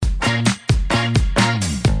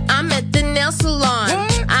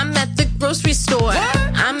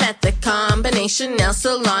combination nail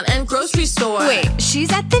salon and grocery store. Wait,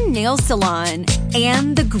 she's at the nail salon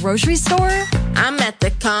and the grocery store? I'm at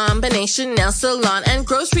the combination nail salon and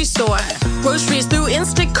grocery store. Groceries through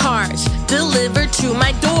Instacart, delivered to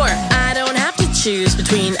my door. I don't have to choose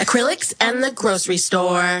between acrylics and the grocery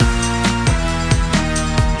store.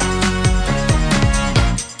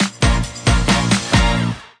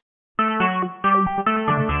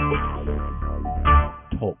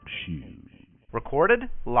 Talk shoes. Recorded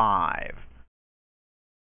live.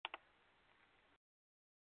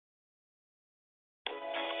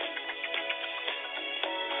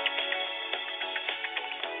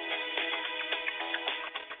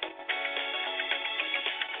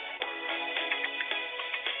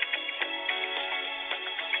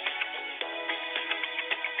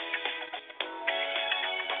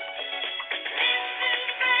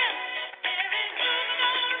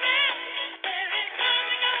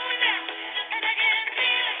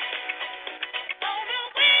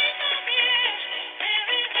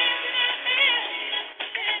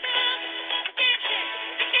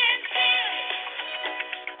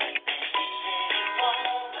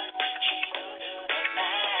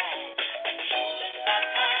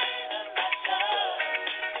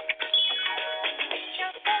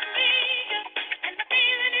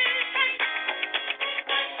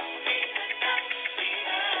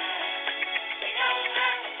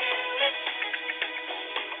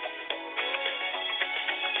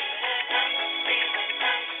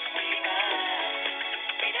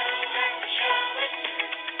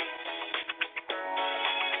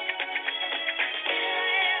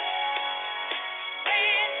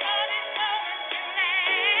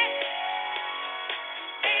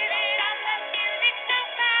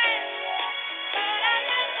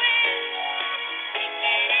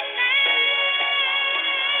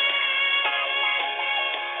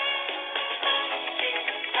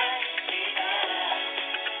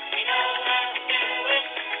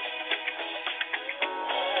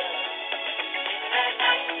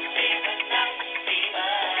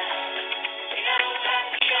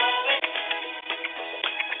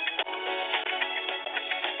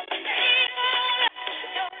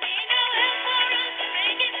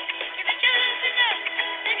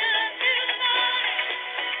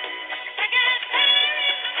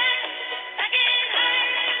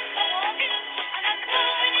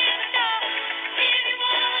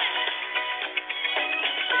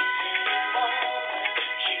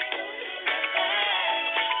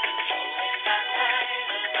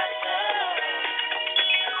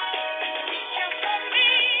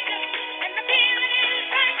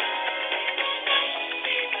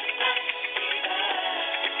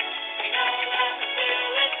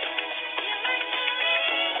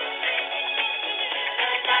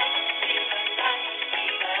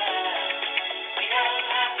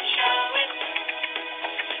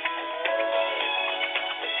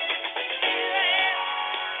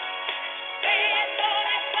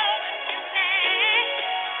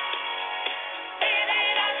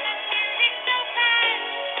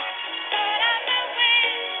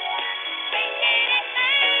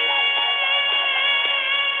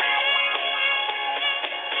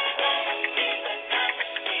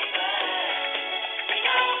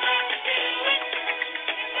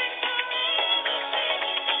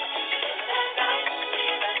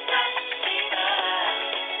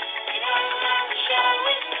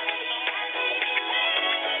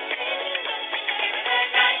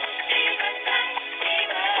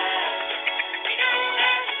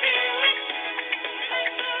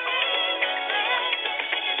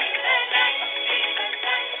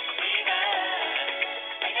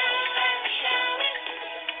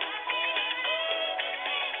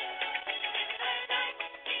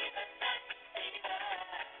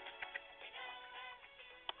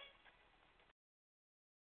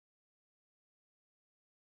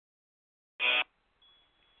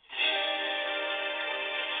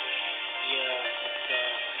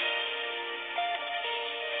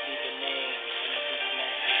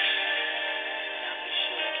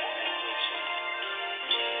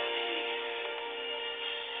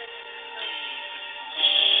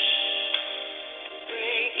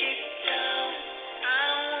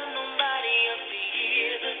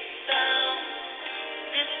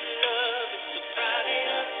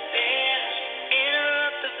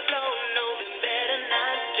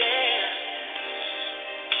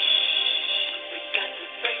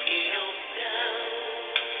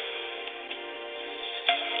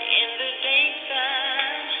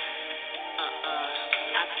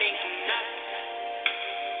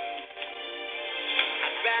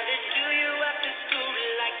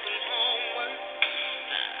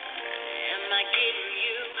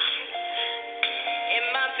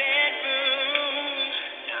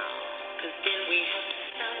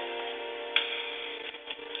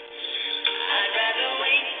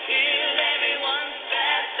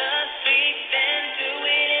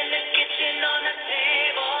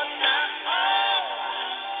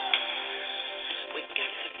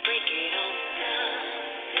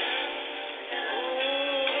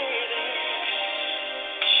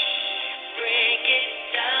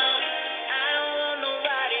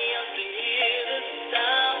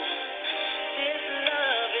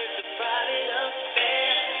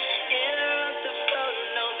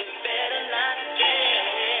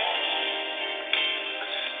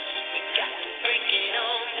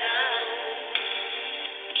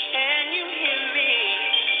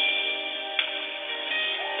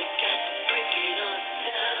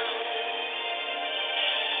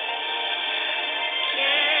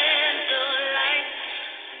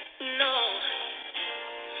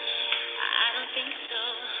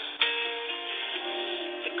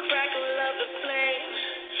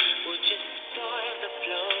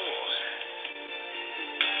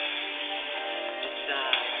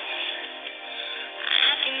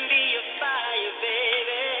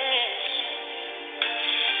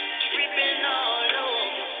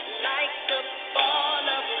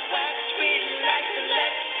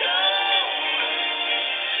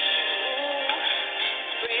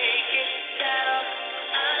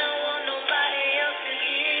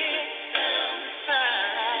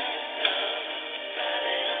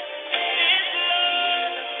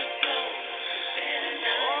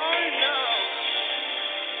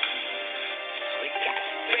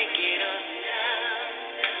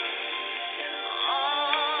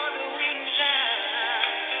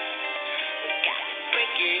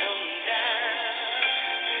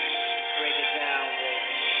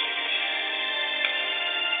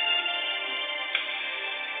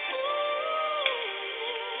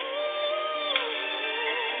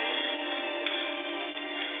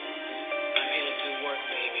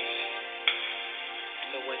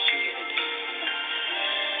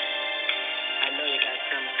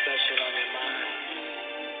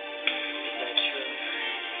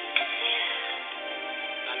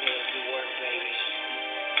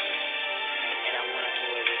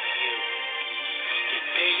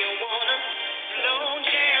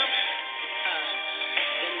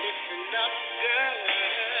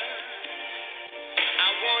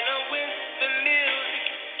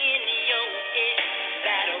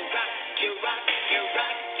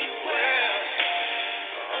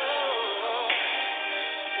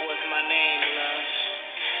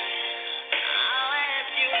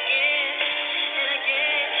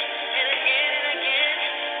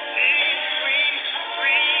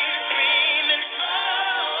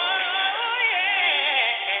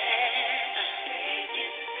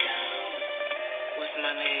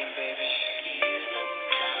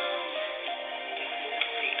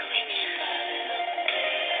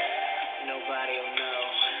 everybody will know.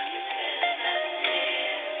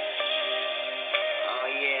 Oh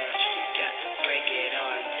yeah, you got to break it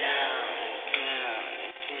on down.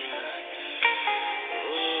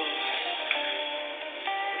 Ooh,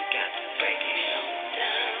 we got to break it on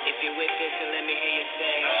down. If you're with this, then let me hear you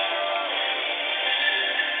say.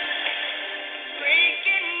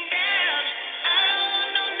 Breaking down. I don't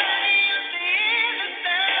want nobody else to hear the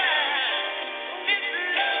sound. This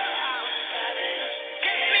love,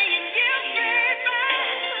 just me and you, baby.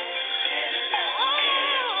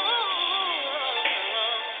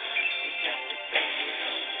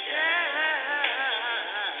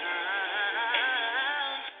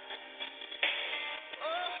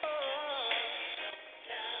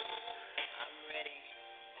 I'm ready.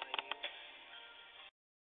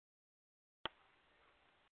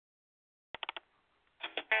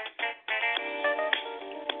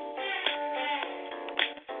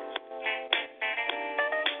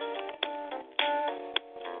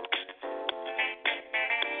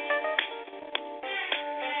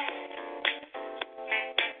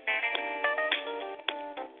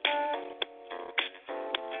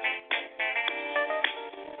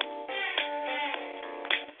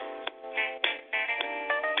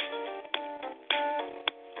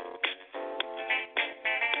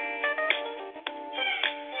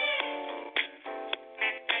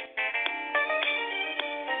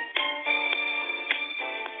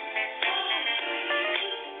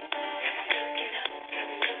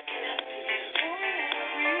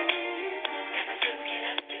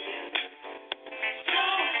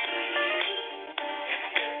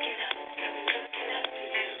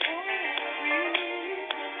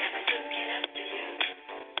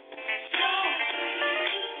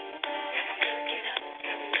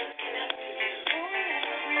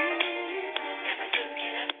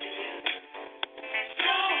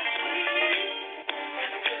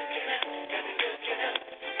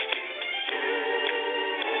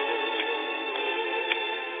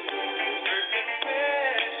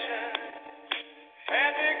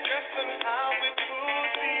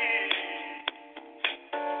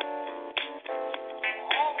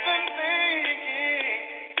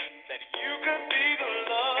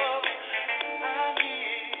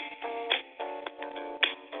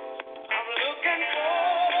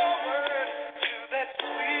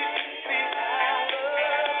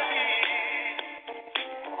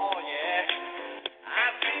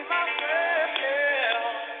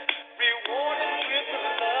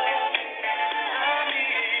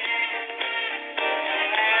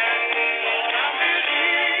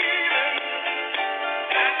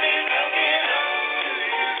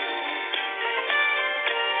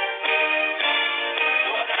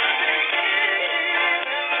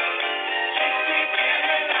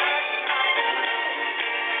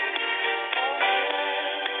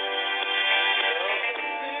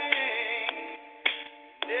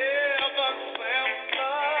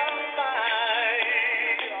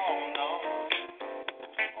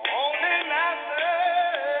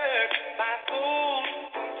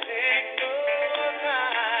 Take the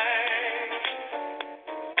time.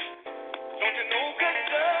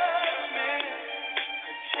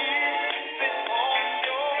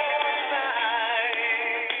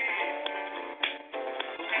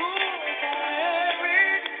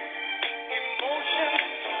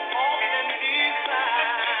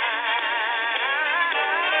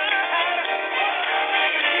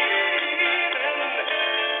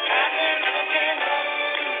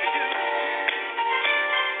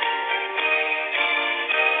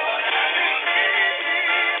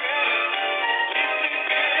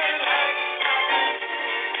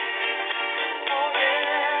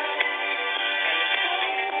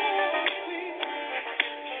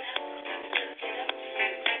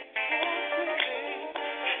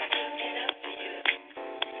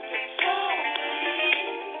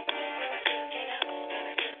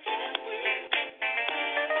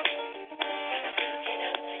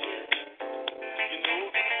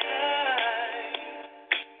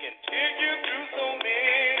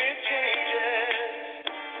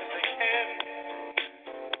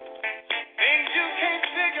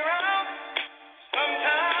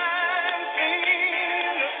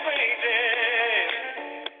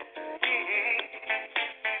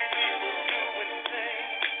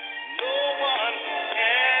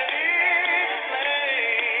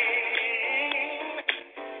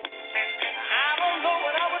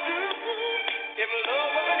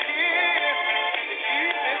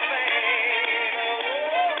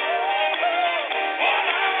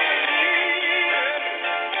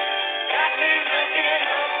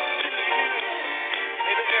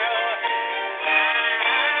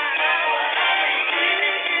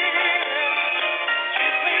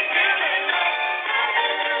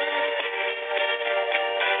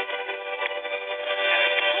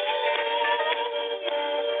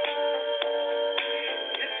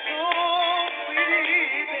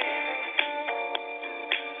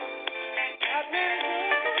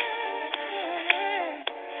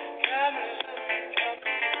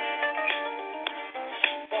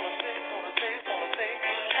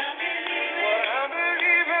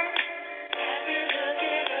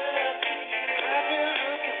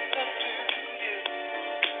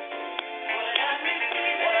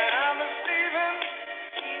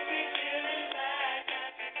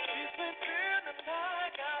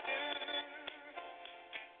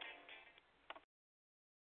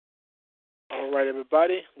 All right,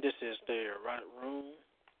 everybody. This is the Erotic Room.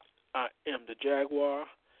 I am the Jaguar.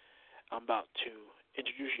 I'm about to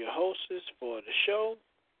introduce your hosts for the show,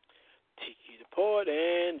 Tiki the Poet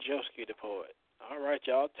and Joski the Poet. All right,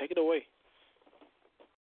 y'all, take it away.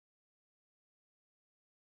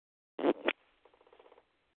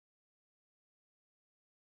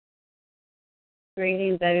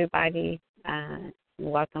 Greetings, everybody.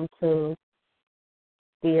 Welcome to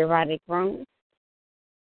the Erotic Room.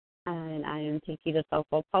 And I am Tiki the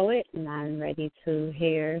Soulful Poet, and I'm ready to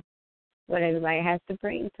hear what everybody has to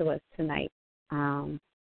bring to us tonight. Dosky,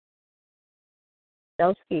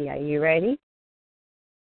 are you ready?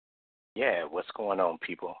 Yeah, what's going on,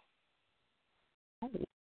 people?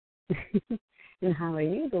 And how are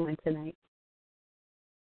you doing tonight?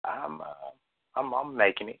 I'm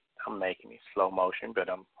making it. I'm making it slow motion, but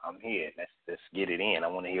I'm here. Let's get it in. I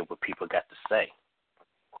want to hear what people got to say.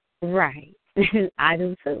 Right. I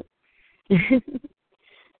do too.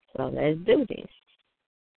 So let's do this.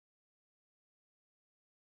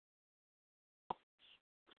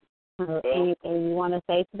 Anything you want to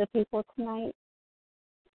say to the people tonight?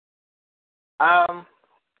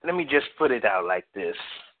 Let me just put it out like this.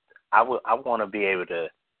 I want to be able to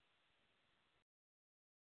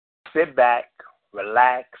sit back,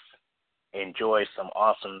 relax, enjoy some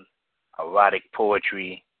awesome erotic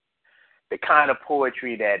poetry, the kind of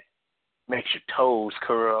poetry that makes your toes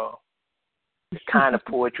curl, the kind of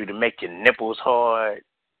poetry to make your nipples hard,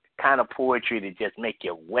 the kind of poetry to just make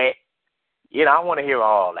you wet. I want to hear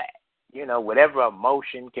all that. Whatever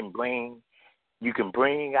emotion you can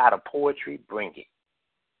bring out of poetry, bring it.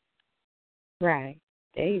 Right.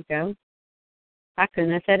 There you go. I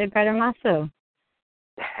couldn't have said it better myself.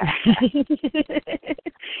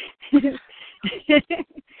 It's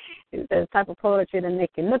the type of poetry that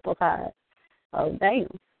make your nipples hard. Oh, damn.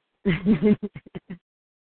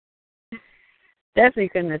 Definitely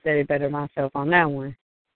couldn't have said it better myself on that one.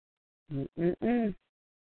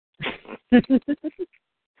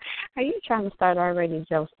 Are you trying to start already,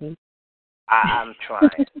 Josie? I'm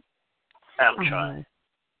trying. I'm trying.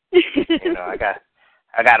 I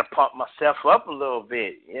got to pump myself up a little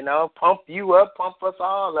bit. Pump you up, pump us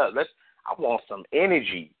all up. I want some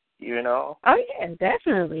energy. Oh yeah,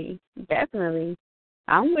 definitely.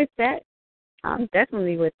 I'm with that. I'm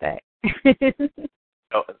definitely with that.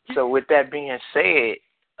 So with that being said,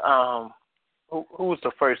 who was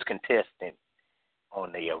the first contestant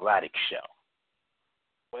on the erotic show?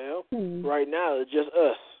 Well, right now it's just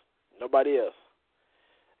us, nobody else.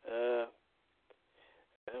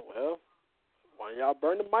 Well, why don't y'all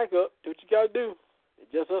burn the mic up? Do what you gotta do.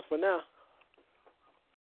 It's just us for now.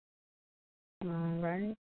 All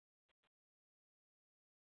right.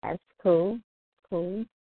 That's cool.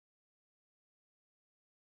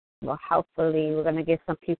 Well, hopefully we're going to get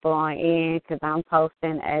some people on in because I'm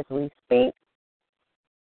posting as we speak,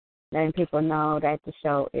 letting people know that the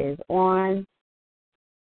show is on.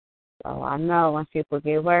 So I know once people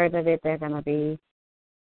get word of it, they're going to be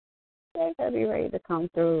ready to come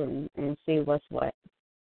through and see what's what.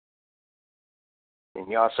 And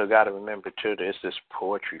you also got to remember, too, there's this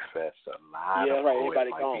poetry fest. A lot of right. poets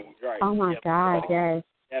Everybody might gone. be. Right. Oh, my God, yes.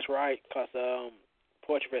 That's right, because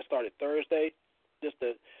Poetry Fest started Thursday.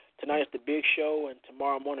 Tonight's the big show, and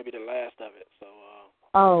tomorrow morning will be the last of it. So.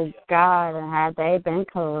 Oh, yeah. God, and have they been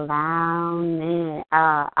clowning?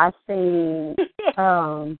 I seen,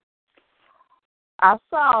 I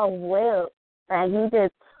saw Will, and he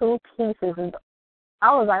did 2 pieces, and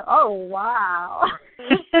I was like, oh, wow.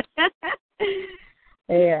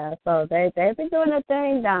 Yeah, so they've been doing a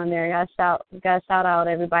thing down there. Got shout out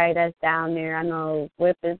everybody that's down there. I know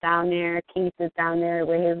Whip is down there, Keith is down there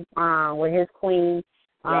with his queen,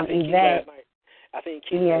 Yvette. I think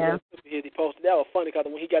Keith he posted that was funny because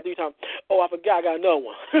when he got through time, I forgot I got another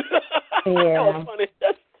one. Yeah. That was funny.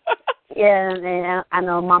 Yeah, and I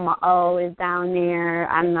know Mama O is down there.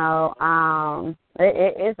 I know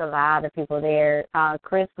it's a lot of people there.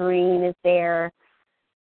 Chris Green is there.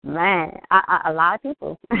 Man, a lot of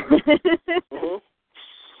people. Mm-hmm.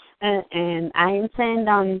 And I intend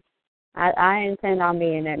on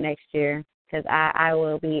being there next year because I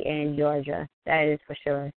will be in Georgia. That is for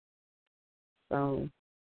sure. So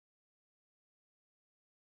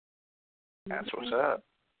That's what's up.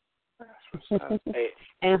 Hey.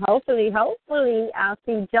 And hopefully I'll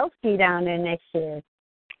see Josie down there next year.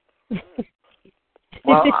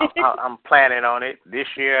 Well, I'm planning on it. This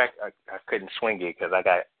year I couldn't swing it because I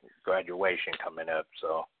got graduation coming up,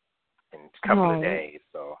 so in a couple of days.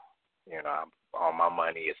 So, all my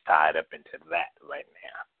money is tied up into that right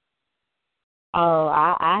now. Oh,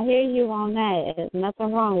 I hear you on that. There's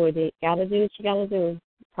nothing wrong with it. Gotta do what you gotta do.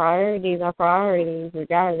 priorities are priorities,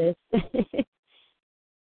 regardless.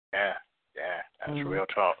 Yeah, that's real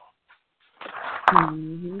talk.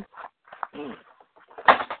 Mhm.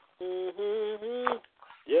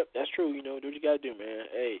 Yep, that's true. You know, do what you gotta do, man.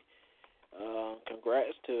 Hey,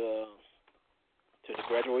 congrats to the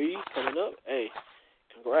graduatees coming up. Hey,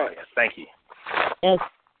 congrats. Oh, yes, thank you. Yes,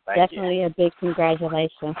 Thank definitely a big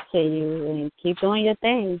congratulations to you, and keep doing your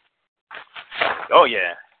thing. Oh,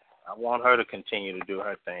 yeah. I want her to continue to do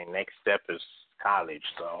her thing. Next step is college,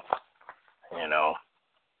 so, you know,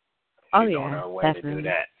 Oh, she's yeah, on her way definitely. to do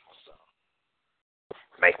that. So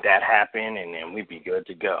make that happen, and then we'd be good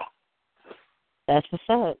to go. That's what's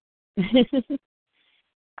up.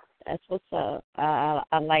 That's what's up.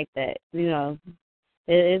 I like that. You know,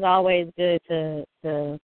 it's always good to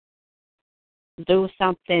do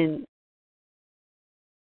something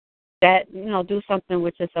that, you know, do something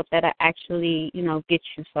with yourself that actually, you know, get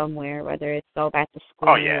you somewhere, whether it's go back to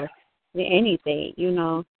school yeah. or anything, you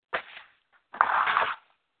know.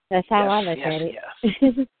 That's how I look at it.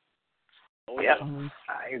 Yes. Oh, Yeah, Mhm.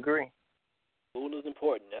 I agree. School is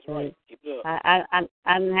important. That's right. Keep it up. I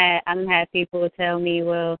done had people tell me,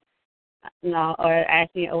 well, no, or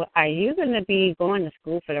ask me, oh, are you going to be going to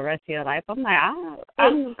school for the rest of your life? I'm like, I'm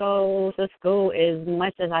going to go to school as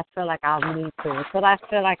much as I feel like I'll need to, until I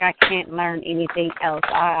feel like I can't learn anything else.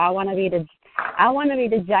 I want to be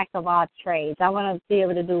the jack of all trades. I want to be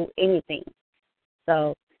able to do anything.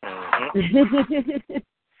 So,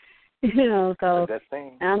 you know, so That's a good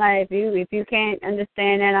thing. I'm like, if you can't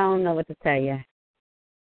understand that, I don't know what to tell you.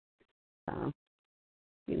 So,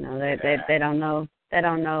 you know, they don't know. They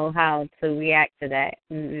don't know how to react to that,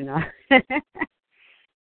 you know.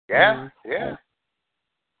 Yeah.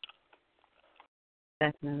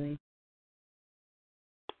 Definitely.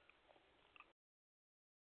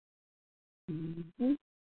 Mm-hmm.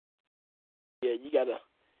 Yeah, you gotta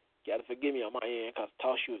forgive me on my end because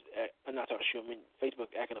Talk Shoe is not Talk Shoe. I mean Facebook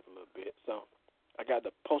acting up a little bit. So I got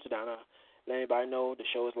the poster down there. Let everybody know the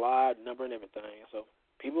show is live, number and everything. So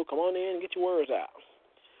people, come on in and get your words out.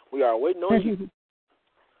 We are waiting on you.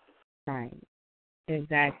 Right.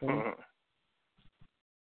 Exactly.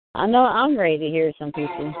 I know I'm ready to hear some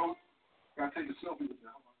people.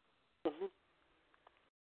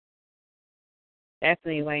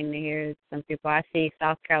 Definitely waiting to hear some people. I see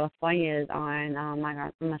South California is on. I'm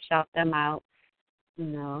gonna shout them out. You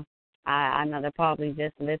know, I know they're probably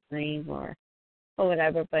just listening or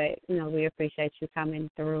whatever, but you know, we appreciate you coming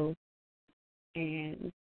through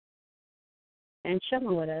and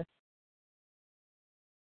chilling with us.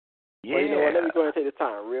 Yeah. Well, you know what? Let me go ahead and take the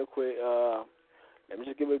time real quick. Let me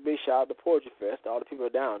just give a big shout out to Poetry Fest, all the people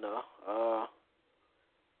down there,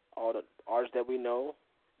 all the artists that we know,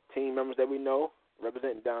 team members that we know,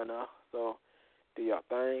 representing down there. So do your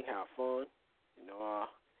thing, have fun. You know,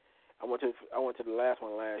 I went to the last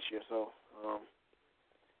one last year, so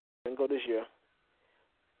didn't go this year.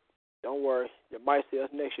 Don't worry, you might see us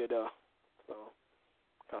next year though. So,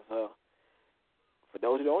 cause for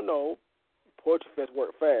those who don't know, Poetry Fest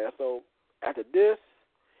work fast. So after this,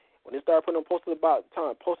 when they start putting on posters about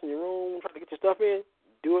time, posting your room, trying to get your stuff in,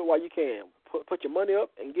 do it while you can. Put your money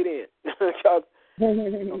up and get in, because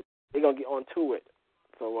they're gonna get on to it.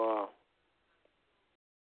 So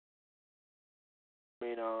I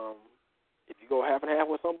mean, if you go half and half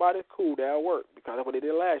with somebody, cool, that'll work, because that's what they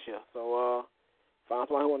did last year. So find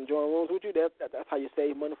somebody who want to join rooms with you. That's how you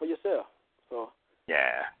save money for yourself. So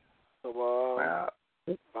Yeah. so Well,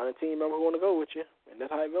 find a team member who want to go with you, and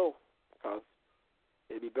that's how it goes. Because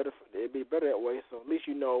it'd be better that way. So at least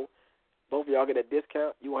you know both of y'all get a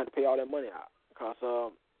discount. You won't have to pay all that money out. Because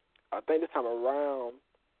I think this time around,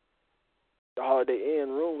 the Holiday Inn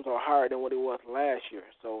rooms are higher than what it was last year.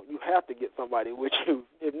 So you have to get somebody with you.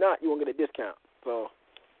 If not, you won't get a discount. So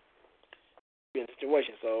be in a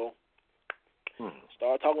situation. So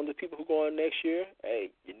start talking to people who go in next year.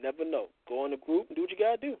 Hey, you never know. Go in the group and do what you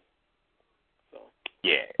got to do. So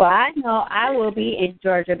yeah. Well, I know I will be in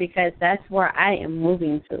Georgia because that's where I am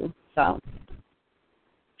moving to. So.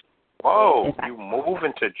 Whoa, you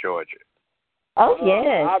moving to Georgia? Oh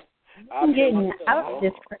yes. I'm getting out of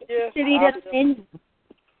this city that's in.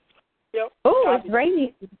 Yep. Oh, it's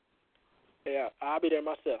raining. Yeah, I'll be there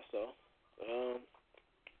myself. So,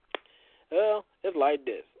 well, it's like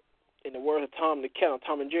this. In the words of Tom the Cat on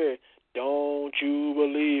Tom and Jerry, don't you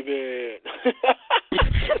believe it?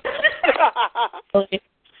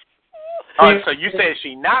 Oh, so you said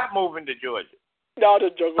she not moving to Georgia? No,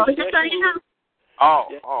 just joking. Oh, yes, I am.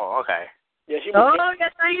 Oh, okay. Yeah, she oh,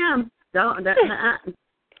 yes, I am. Don't.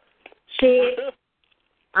 She.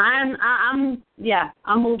 I'm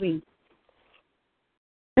moving.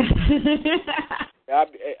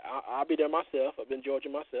 I'll be there myself. I've been in Georgia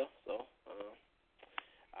myself, so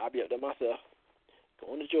I'll be up there myself.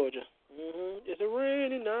 Going to Georgia. It's a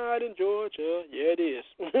rainy night in Georgia. Yeah, it is.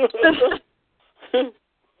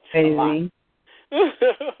 Crazy.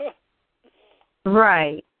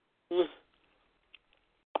 Right.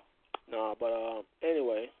 No, but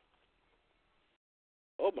anyway.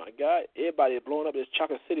 Oh my God! Everybody is blowing up this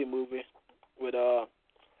Chocolate City movie with the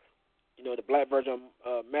black version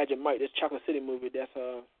of Magic Mike. This Chocolate City movie that's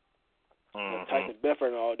Tyson Bedford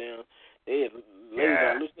and all them. Ladies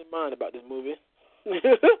are losing their mind about this movie.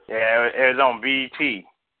 Yeah, it was on BET.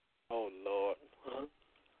 Oh Lord.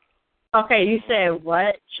 Okay, you said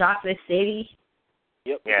what? Chocolate City?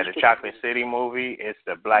 Yep. Yeah, the Chocolate City movie. It's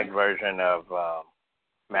the black version of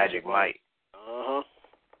Magic Mike. Uh-huh.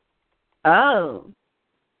 Oh.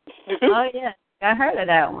 Oh, yeah. I heard of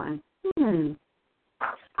that one.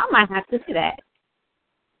 I might have to see that.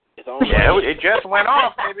 It's on. Yeah, it just went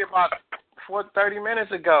off maybe about 30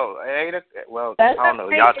 minutes ago. I don't know.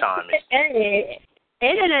 Y'all time is. Hey,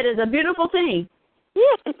 internet is a beautiful thing.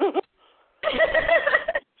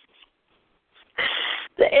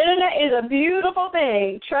 The internet is a beautiful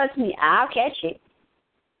thing. Trust me, I'll catch it.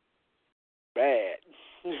 Bad.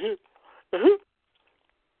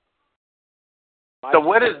 So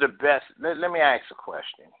what is the best? Let me ask a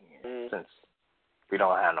question here, since we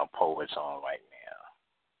don't have no poets on right now.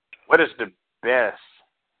 What is the best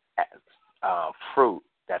fruit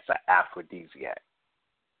that's an aphrodisiac?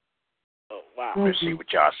 Oh wow! I want to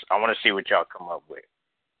see what y'all come up with.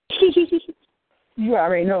 You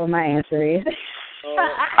already know what my answer is.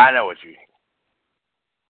 I know what you.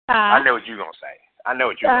 I know what you're gonna say. I know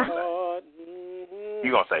what you're gonna say.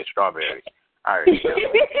 You're gonna say strawberry. I already know.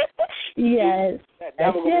 Yes.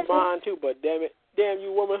 That was gonna be mine too, but damn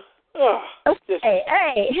you, woman.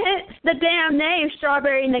 Hey, the damn name,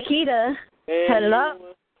 Strawberry Nikita.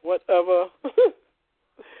 Hello. Whatever.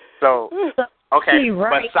 So, okay.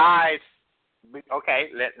 Right. Besides,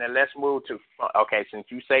 let's move to. Okay, since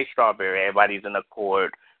you say strawberry, everybody's in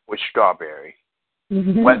accord with strawberry.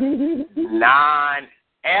 What non-edible?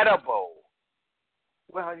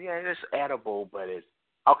 Well, yeah, it's edible, but it's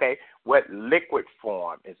okay. What liquid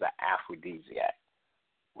form is an aphrodisiac?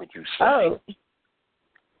 Would you say? Oh,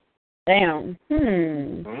 damn.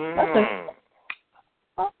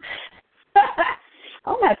 I'm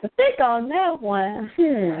gonna have to think on that one.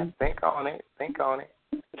 Think on it.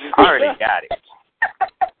 I already got it.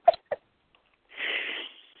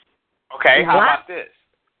 Okay, how about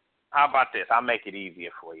this? I'll make it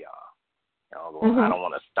easier for y'all. I don't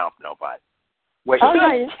want to stump nobody. What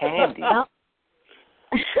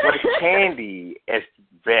candy is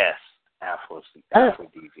best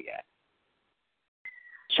aphrodisiac?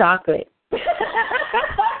 Chocolate.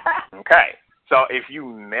 Okay, so if you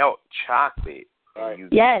melt chocolate,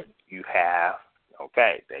 you have.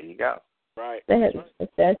 Okay, there you go. Right. That's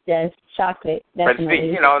chocolate. Definitely. But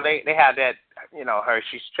see, they have that,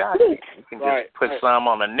 Hershey's chocolate. You can just put some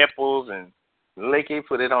on the nipples and lick it,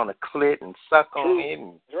 put it on the clit and suck on it.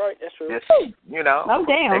 And right, that's true. Just, oh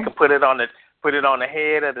damn. they can put it on the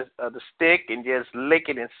head of the stick and just lick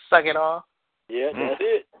it and suck it off. Yeah, that's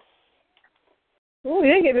it. Oh,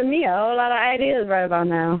 you're giving me a whole lot of ideas right about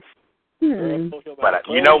now. But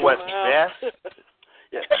you know what's best?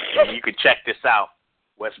 And you can check this out.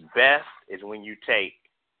 What's best is when you take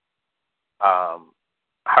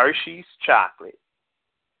Hershey's chocolate,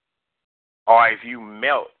 or if you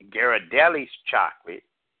melt Ghirardelli's chocolate,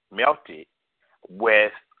 melt it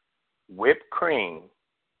with whipped cream,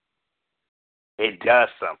 it does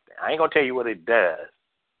something. I ain't going to tell you what it does.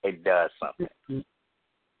 It does something.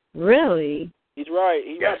 Really? He's right.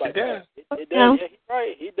 He's yes, right about it does. That. It does. Yeah, he's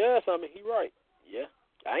right. He does something. He's right. Yeah.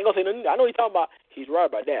 I ain't going to say nothing. I know he's talking about. He's right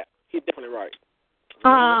about that. He's definitely right.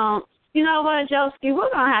 You know what, Joski? We're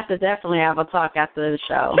going to have to definitely have a talk after the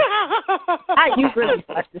show. You really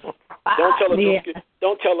Don't tell her, Joski.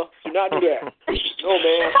 Don't tell her. Do not do that. No,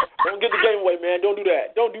 man. Don't get the game away, man. Don't do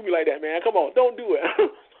that. Don't do me like that, man. Come on. Don't do it.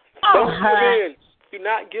 Don't give in. Do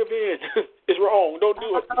not give in. It's wrong. Don't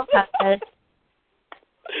do it. Okay.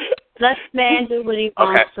 Let the man do what he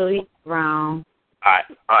wants to. He's wrong. All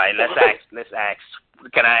right. Let's ask.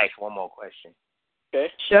 Can I ask one more question?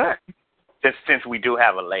 Okay. Sure. Since we do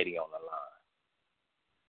have a lady on the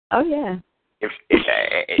Oh line. yeah.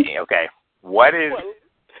 Okay. What is?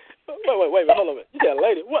 Wait, hold on a minute. You said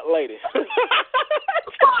lady? What lady?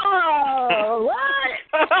 Oh,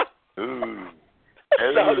 what? Ooh.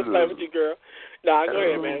 No, I'm just playing with you, girl. Nah, go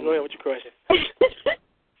ahead, man. Go ahead with your question.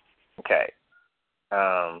 Okay.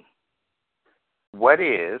 What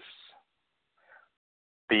is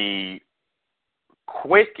the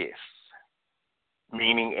quickest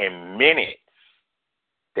meaning in minutes,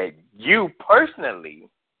 that you personally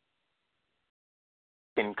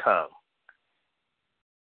can come.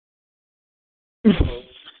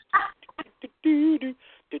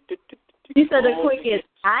 You said the quickest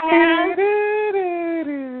I have.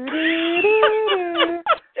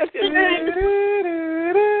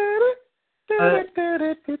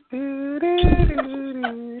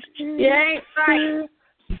 You ain't right.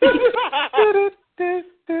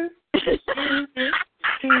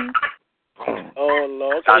 Oh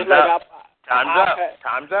Lord! Time's like up.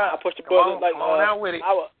 Time's up. I push the Come button on, like come on out with it.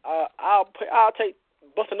 I'll take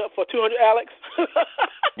busting up for 200, Alex.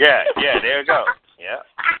 Yeah, there you go. Yeah,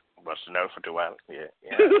 busting up for 2 hours. Yeah.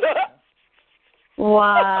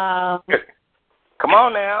 Wow. Come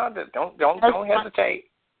on now, don't hesitate.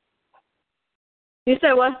 You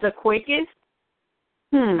said what's the quickest?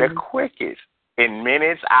 The quickest in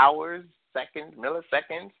minutes, hours, seconds,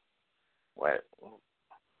 milliseconds. What?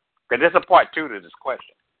 Because there's a part 2 to this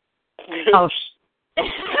question. Oh.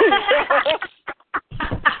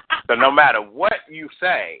 So no matter what you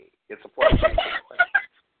say, it's a part 2 to this question.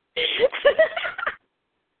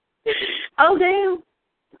 Oh damn.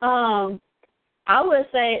 I would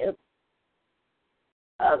say.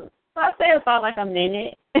 I'd say about like a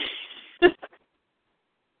minute. A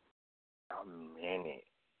minute.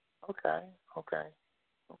 Okay.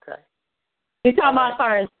 You're talking about as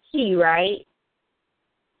far as she, right?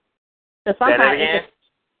 Say that again?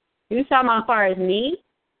 You talking about as far as me?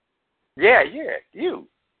 Yeah, you.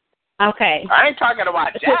 Okay. I ain't talking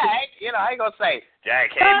about Jag. I ain't gonna say Jag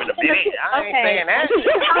came in a minute. I ain't saying that.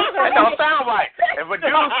 That don't sound right. If a dude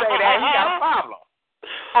say that, he got a problem.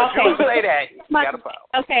 If a dude say that, he got a problem.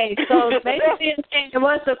 Okay, so basically it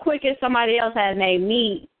was the quickest somebody else had made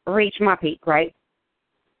me reach my peak, right?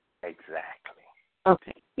 Exactly.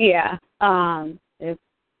 Okay. Yeah.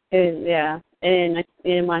 Yeah.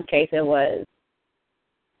 In one case, it was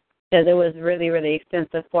because it was really, really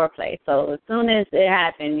extensive foreplay. So as soon as it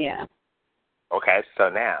happened, yeah. Okay. So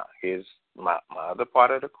now here's my other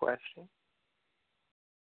part of the question.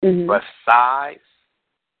 Mm-hmm. Besides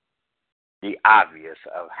the obvious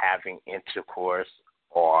of having intercourse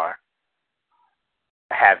or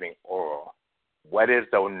having oral, what is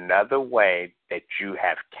another way that you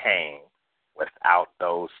have came without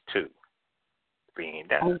those two being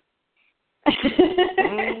done?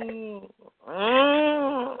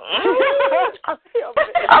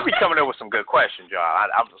 I'll be coming up with some good questions, y'all.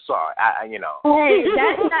 I'm sorry. Hey,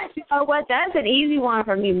 that's not. You know what? That's an easy one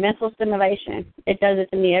for me. Mental stimulation. It does it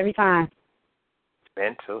to me every time.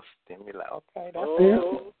 Mental stimulation. Okay, that's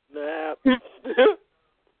Snap.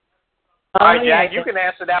 All right, Jack, you can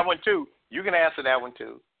answer that one too.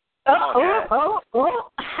 Come on, Jack. Oh,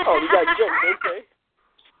 you got jokes, okay.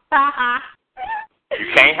 You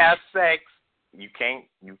can't have sex. You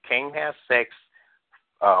can't have sex,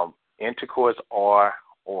 intercourse or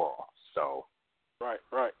oral. So. Right.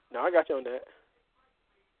 Now I got you on that.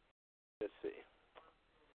 Let's see.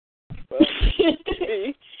 Well,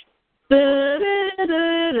 me. Oh,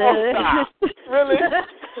 stop. Really?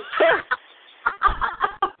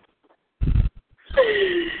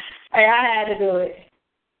 Hey, I had to do it.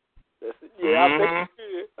 Yeah, I bet you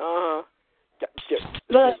did.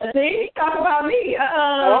 Look, see, talk about me.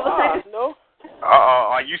 No.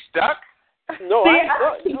 Are you stuck? No, I ain't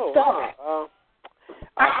stuck. No.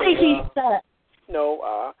 I think he's stuck. No,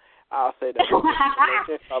 I'll say that.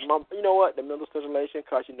 You know what? The mental stimulation,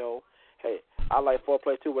 because, hey, I like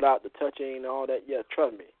foreplay too without the touching and all that. Yeah,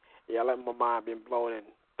 trust me. Yeah, I like my mind being blown and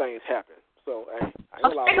things happen. So, hey,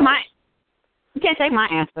 you can't take my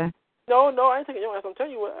answer. No, I ain't taking your answer. I'm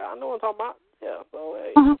telling you what, I know what I'm talking about. Yeah, so,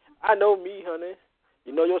 hey, I know me, honey.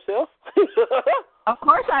 You know yourself? Of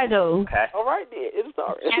course I do. Okay. All right, then. It's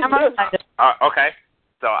all right. Okay.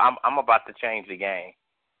 So I'm about to change the game.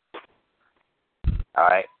 All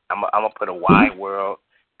right. I'm gonna put a wide world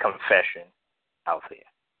confession out there.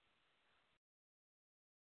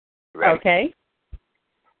 Ready? Okay.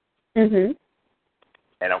 Mhm.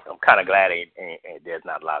 And I'm kind of glad there's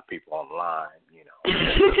not a lot of people online,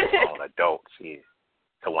 on adults here.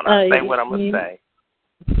 So when I say what I'm gonna say,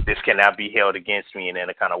 this cannot be held against me in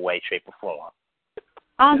any kind of way, shape, or form.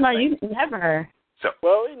 Oh no, you never. So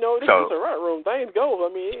well, this is a right room. Things go. I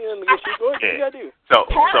mean, what you gotta do.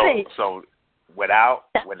 So without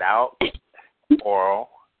oral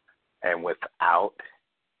and without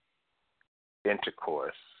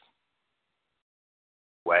intercourse,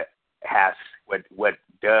 what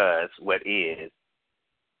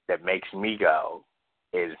that makes me go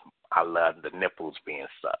is I love the nipples being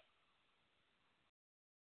sucked.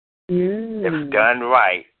 If done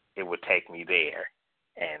right, it would take me there,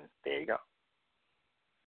 and there you go.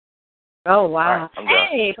 Oh, wow. I'm done.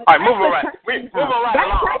 Hey, All right, moving right. We moving right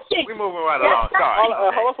along. We moving right along. Sorry.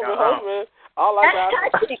 Hold on, man. All I got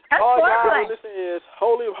to listen is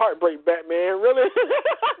Holy Heartbreak, Batman. Really?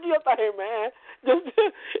 Do your thing, man. Just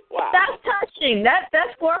wow. That's touching.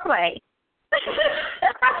 That's foreplay.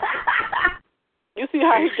 You see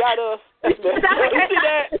how he got us? That's messed up. You see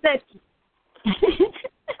that?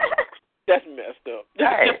 That's messed up.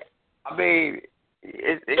 Hey, I mean,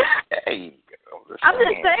 hey. I'm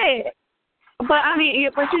just saying. But I mean,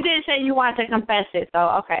 but you did say you wanted to confess it, so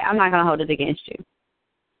okay, I'm not gonna hold it against you.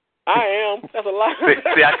 I am. That's a lie.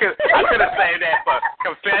 See, I could have said that for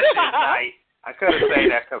confession night. I could have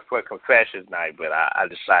said that for confessions night, but I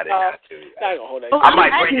decided not to. Not gonna hold that. I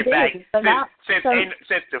might bring it back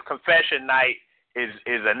since the confession night is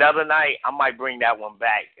another night. I might bring that one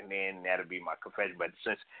back, and then that'll be my confession. But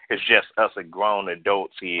since it's just us grown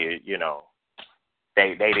adults here, you know,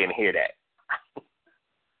 they didn't hear that.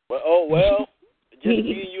 Well, just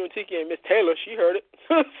me, you, and Tiki and Miss Taylor, she heard it.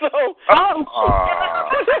 So.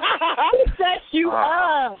 Set you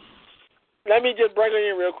up. Let me just bring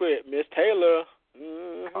her in real quick, Miss Taylor.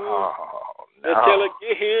 Mm-hmm. Oh, no. Miss Taylor,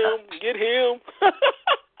 get him.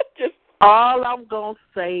 Just. All I'm gonna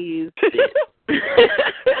say is this.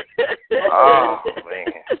 Oh man.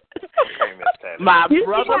 Okay, Miss Taylor. My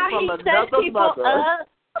brother from another mother.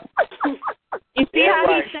 You see how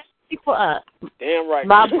he sets people up? Damn right.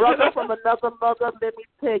 My brother from another mother, let me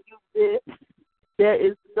tell you this. There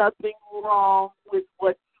is nothing wrong with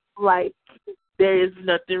what you like. There is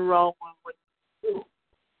nothing wrong with what you do.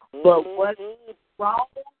 But what's wrong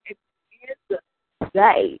at the end of the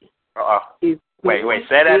day is wait,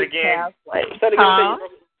 say that again. Say it again.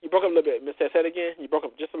 You broke up a little bit. Miss, say it again. You broke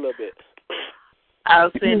up just a little bit. I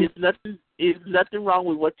was saying there's nothing wrong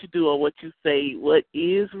with what you do or what you say. What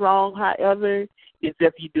is wrong, however, is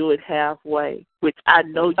if you do it halfway, which I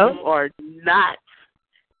know you are not.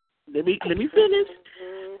 Let me finish.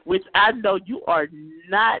 Which I know you are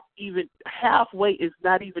not even halfway. Is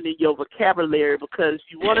not even in your vocabulary because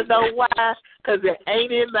you want to know why? Because it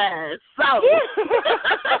ain't in mine. So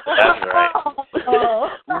that's right.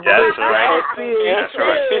 That's right. That's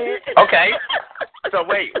right. Okay. So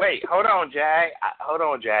wait. Hold on, Jag.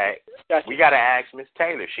 Gotcha. We gotta ask Miss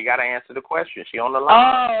Taylor. She gotta answer the question. She on the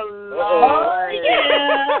line. Oh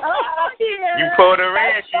yeah. You pulled her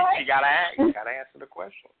in. She gotta ask. Gotta answer the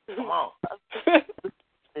question. Come on.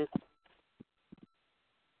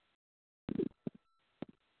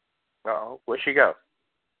 Uh-oh, where'd she go?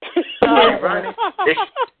 Is she running?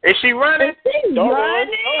 Is she running? Don't run.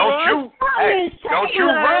 Don't you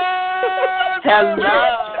run.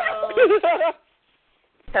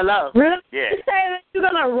 Hello. Really? Yeah. You're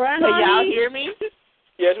gonna run Can on y'all me? hear me?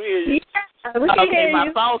 Yes, we hear you. Yeah, we can hear Okay, my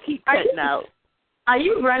you. phone keeps cutting out. Are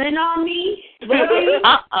you running on me? Really?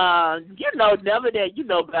 You know, never that. You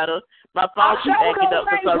know better. My phone keeps acting up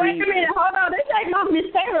for some wait reason. a minute, hold on. This ain't no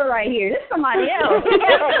Miss Taylor right here. This is somebody else.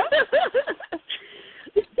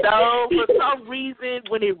 So, for some reason,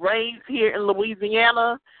 when it rains here in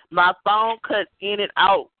Louisiana, my phone cuts in and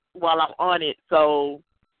out while I'm on it. So,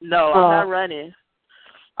 no, I'm not running.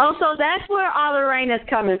 Oh, so that's where all the rain is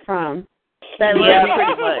coming from. Yeah,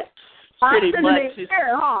 pretty much. Pretty much.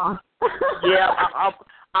 Here, huh? Yeah,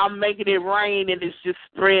 I'm making it rain and it's just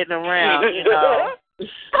spreading around, you know.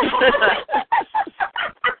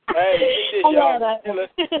 Hey, she did, y'all.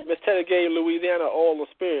 Miss Taylor gave Louisiana all the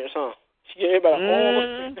spirits, huh? She gave everybody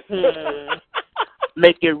all the spirits.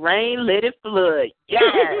 Make it rain, let it flood. Yes.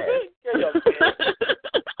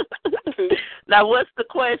 Now, what's the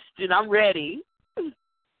question? I'm ready.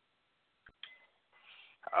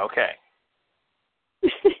 Okay.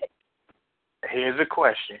 Here's a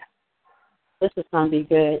question. This is going to be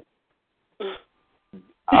good.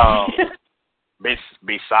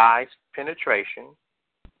 Besides penetration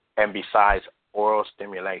and besides oral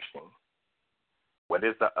stimulation, what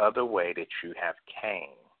is the other way that you have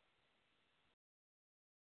came?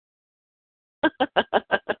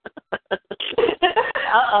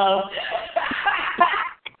 Uh-oh.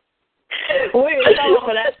 We're going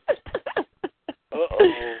for that.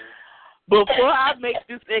 Uh-oh. Before I make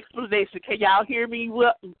this explanation, can y'all hear me?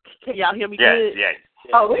 Can y'all hear me good? Yes.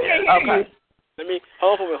 Oh, we can hear you. Let me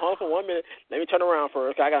hold for 1 minute. Let me turn around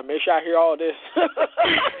first. I gotta make sure I hear all this.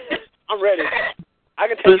 I'm ready. I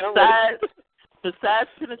can take it. I'm ready. Besides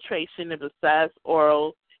penetration and besides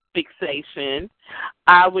oral fixation,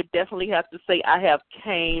 I would definitely have to say I have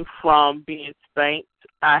came from being spanked.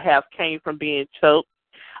 I have came from being choked.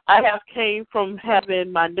 I have came from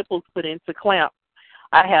having my nipples put into clamps.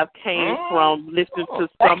 I have came from listening to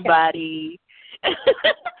somebody.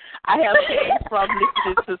 I have came from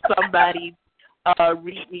listening to somebody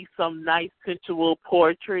read me some nice sensual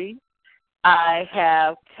poetry. I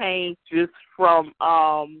have came just from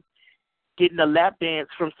getting a lap dance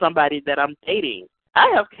from somebody that I'm dating. I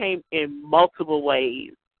have came in multiple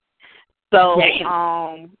ways. So,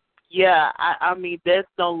 yeah, I mean, there's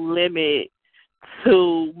no limit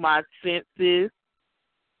to my senses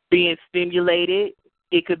being stimulated.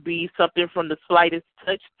 It could be something from the slightest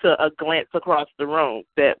touch to a glance across the room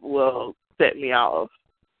that will set me off.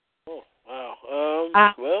 Oh,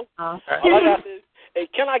 wow. Well, all I got is, hey,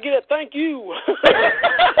 can I get a thank you?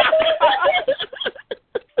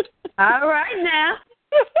 All right now.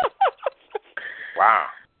 Wow.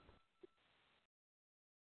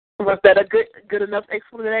 Was that a good enough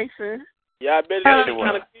explanation? Yeah, I bet it kind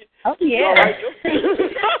of. Oh, yeah.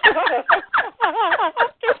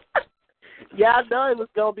 Y'all know it was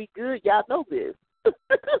going to be good. Y'all know this.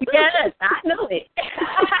 Yes, I know it.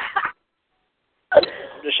 I'm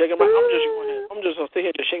just shaking my. I'm just gonna sit here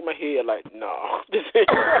and just shake my head like, no.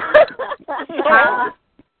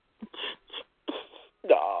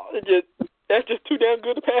 No, that's just too damn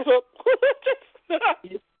good to pass up.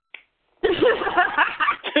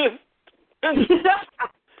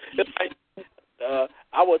 It's like,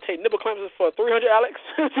 I will take nipple clamps for 300, Alex.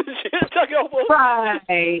 Tuck it over.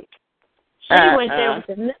 Right. She went there with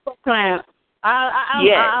the nipple clamp. I don't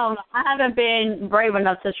know. I haven't been brave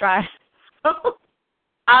enough to try.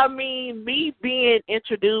 I mean, me being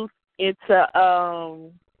introduced into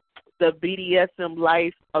the BDSM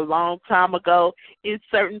life a long time ago, is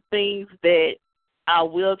certain things that I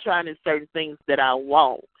will try and certain things that I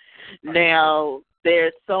won't. Now,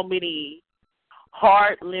 there's so many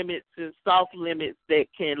hard limits and soft limits that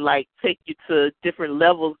can, like, take you to different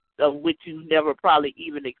levels of which you never probably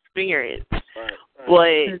even experienced. Right.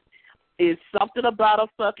 But it's something about a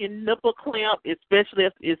fucking nipple clamp, especially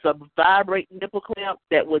if it's a vibrating nipple clamp,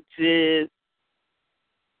 that would just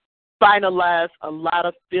finalize a lot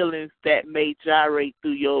of feelings that may gyrate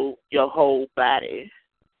through your whole body.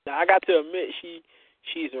 Now, I got to admit,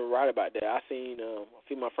 she's right about that. I seen a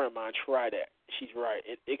female friend of mine try that. She's right.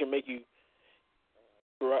 It can make you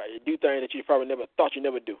do things that you probably never thought you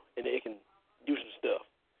never do, and it can do some stuff.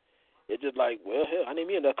 It's just like, well, hell, I need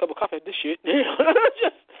me another cup of coffee at this shit.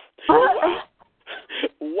 Just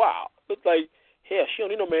wow. It's like, hell, she don't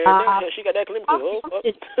need no man. Hell, she got that clinical.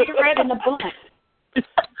 It's cigarette in the blunt.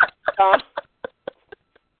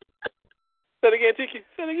 Say it again, Tiki.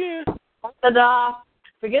 Say it again. I said,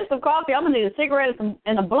 forget some coffee. I'm gonna need a cigarette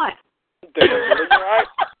and a blunt. Damn, you right?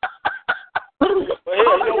 Well,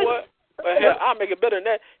 hell, you know what? Well, hell, I'll make it better than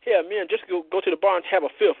that. Hell, me and just go to the bar and have a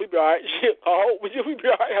fifth. We be all right. Shit, we be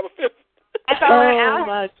all right. Have a fifth. Oh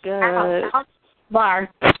my God. Bar.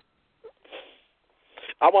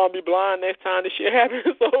 I want to be blind next time this shit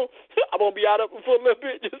happens, so I won't be out up for a little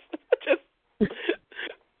bit. Just.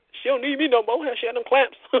 She don't need me no more. She had them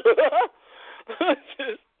clamps.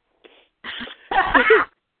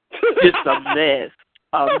 Just a mess.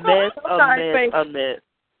 A mess.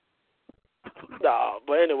 Nah,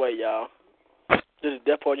 but anyway, y'all. This is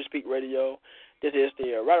Death Poetry Speak Radio. This is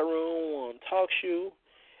the Erotic Room on Talk Show.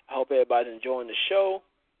 I hope everybody's enjoying the show.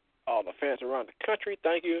 All the fans around the country,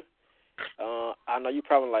 thank you. I know you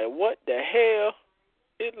probably like, what the hell?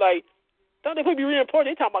 It's like, don't they put me really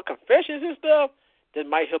important? They talking about confessions and stuff. That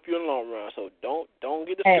might help you in the long run. So don't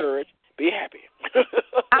get discouraged. Be happy.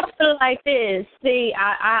 I feel like this. See,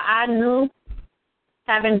 I knew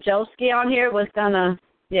having Joski on here was gonna,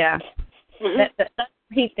 that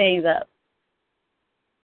heat things up.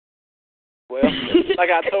 Well, like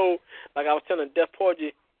I was telling Death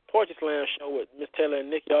Poetry Slam show with Miss Taylor and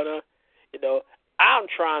Nick, y'all know, I'm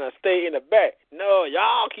trying to stay in the back. No,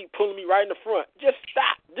 y'all keep pulling me right in the front. Just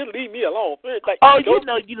stop. Just leave me alone. Like, you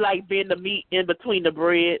know you like being the meat in between the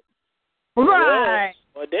bread. Right.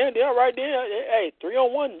 Well, damn, they're right there. Hey,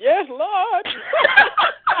 3-on-1. Yes, Lord.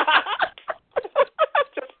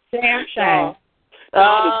 Damn shame.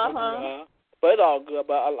 But it's all good.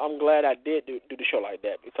 But I'm glad I did do the show like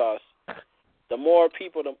that, because the more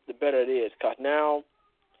people, the better it is. Because now,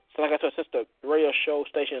 so like I said, since the radio show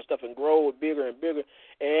station and stuff and grow bigger and bigger,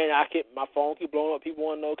 and my phone keep blowing up. People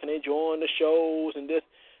want to know, can they join the shows and this?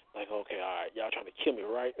 Like, okay, all right, y'all trying to kill me,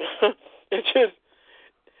 right? It's just,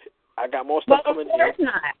 I got more stuff coming in. But of course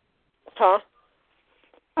not. Huh?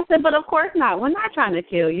 I said, but of course not. We're not trying to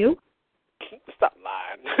kill you. Stop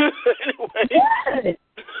lying. Anyway. Yes.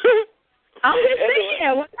 I'm just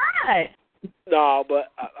saying, we're not. No,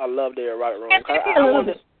 but I love the erotic room. I'm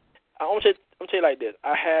gonna tell you like this.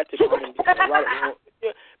 I had to come in the erotic room.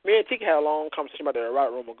 Yeah, me and Tika had a long conversation about the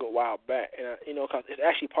erotic room a good while back, and because it's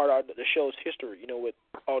actually part of the show's history. With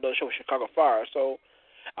all those shows, Chicago Fire. So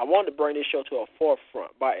I wanted to bring this show to a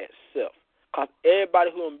forefront by itself. Because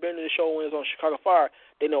everybody who has been in the show when it's on Chicago Fire,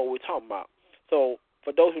 they know what we're talking about. So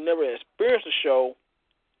for those who never experienced the show,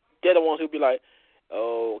 they're the ones who be like,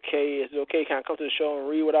 okay, is it okay? Can I come to the show and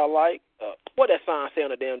read what I like? What that sign say on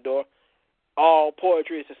the damn door? All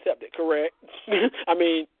poetry is accepted, correct? I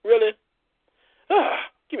mean, really?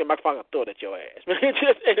 Give me a microphone and throw it at your ass.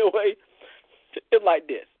 Just anyway, it's like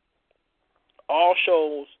this. All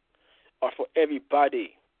shows are for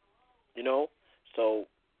everybody, you know? So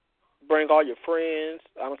bring all your friends.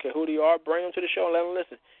 I don't care who they are. Bring them to the show and let them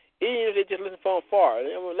listen. Even if they just listen from afar,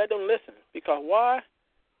 let them listen. Because why?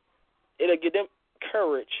 It'll give them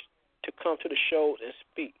courage to come to the show and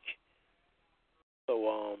speak.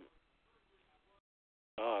 So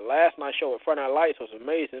last night's show with Friday Night Lights was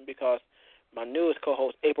amazing because my newest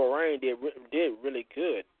co-host, April Rain, did really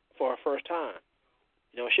good for her first time.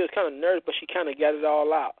 You know, she was kind of nervous, but she kind of got it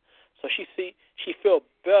all out. So she felt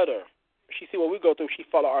better. She see what we go through. She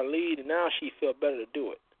followed our lead, and now she feel better to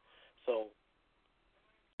do it. So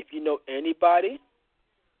if you know anybody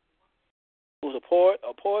who's a poet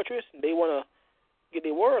or poetress, and they want to get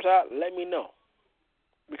their words out, let me know.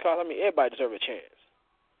 Because, I mean, everybody deserves a chance.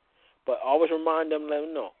 But always remind them, let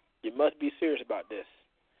them know. You must be serious about this.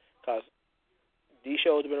 Because these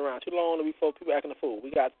shows have been around too long to be people acting a fool.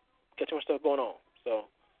 We got too much stuff going on. So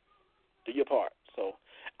do your part. So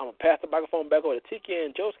I'm going to pass the microphone back over to Tiki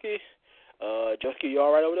and Joski. Joski, you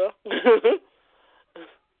all right over there?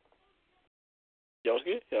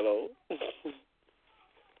 Joski, hello.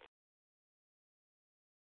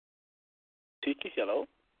 Tiki, hello.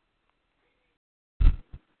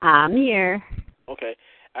 I'm here. Okay.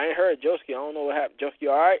 I ain't heard Joski. I don't know what happened. Joski,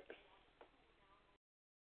 you all right?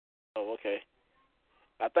 Oh, okay.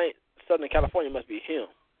 I think Southern California must be him.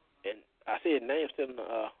 And I see his name still in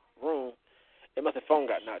the room. It must have phone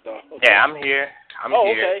got knocked off. Okay. Yeah, I'm here. I'm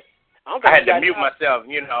here. Okay. I had to mute myself,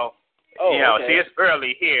 you know. Oh, okay. See, it's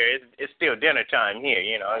early here. It's still dinner time here,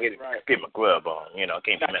 you know. I get my grub on, you know.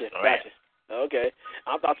 Can't be messing around. Gotcha. Okay.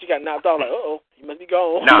 I thought you got knocked off. Like, you must be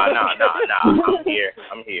gone. No.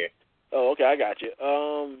 I'm here. Oh, okay. I got you.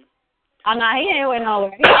 Oh, no, he ain't went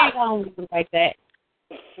nowhere. He ain't going to like that.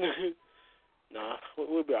 Nah,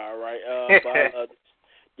 we'll be all right. But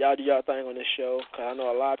y'all do y'all thing on this show, because I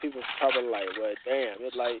know a lot of people probably like, well, damn,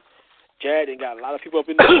 it's like Jad and got a lot of people up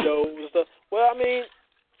in the shows and stuff. Well, I mean,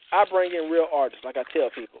 I bring in real artists, like I tell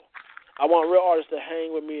people. I want real artists to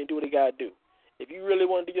hang with me and do what they got to do. If you really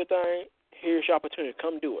want to do your thing, here's your opportunity.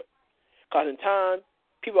 Come do it. Because in time,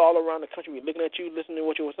 people all around the country will be looking at you, listening to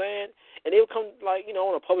what you were saying, and they will come, like, you know,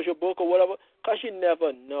 want to publish your book or whatever, because you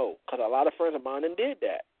never know. Because a lot of friends of mine did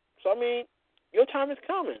that. So, I mean, your time is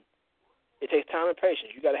coming. It takes time and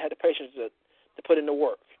patience. You got to have the patience to put in the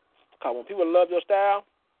work. Because when people love your style,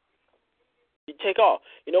 you take off.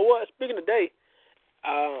 You know what? Speaking of today,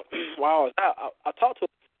 while I was out, I talked to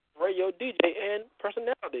a radio DJ and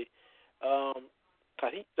personality.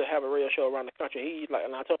 Because he used to have a radio show around the country. He's like,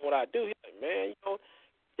 and I told him what I do. He's like, man, you know,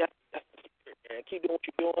 that's the spirit, man. Keep doing what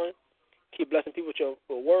you're doing. Keep blessing people with your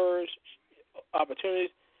words, opportunities,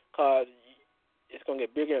 because it's going to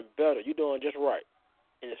get bigger and better. You're doing just right.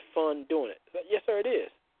 And it's fun doing it. So, yes, sir, it is.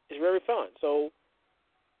 It's very fun. So,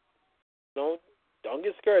 don't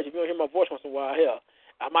get discouraged if you don't hear my voice once in a while here.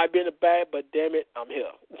 I might be in the back, but damn it, I'm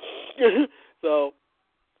here. So,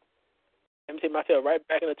 let me take myself right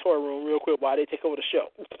back in the toy room real quick while they take over the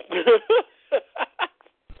show.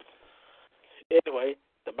 Anyway,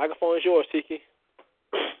 the microphone is yours, Tiki.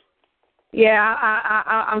 Yeah,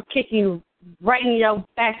 I'm kicking you right in your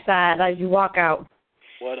backside as you walk out.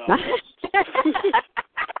 What up?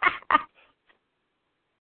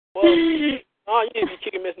 Well, you need to be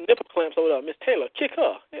kicking Miss Nipple Clamps over there. Miss Taylor, kick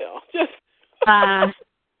her. Yeah, just.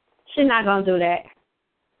 She's not gonna do that.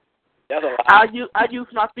 That's a lie. I use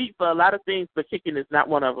my feet for a lot of things, but kicking is not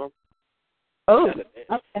one of them. Oh, okay.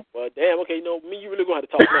 Well, damn. Okay, you know me. You really gonna have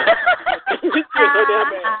to talk now. You're so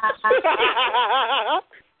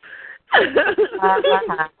damn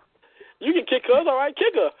bad. You can kick her. All right,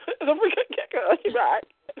 kick her. It's a freaking kick her. She's right.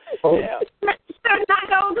 Yeah. You're not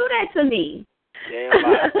gonna do that to me. Damn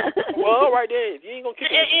right. Well, all right then. If you ain't gonna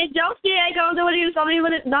kick her. And Josie ain't gonna do it either.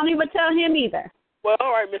 Don't even tell him either. Well,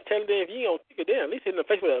 all right, Miss Taylor, then if you ain't gonna kick her down, at least hit in the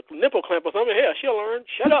face with a nipple clamp or something. Hell, she'll learn.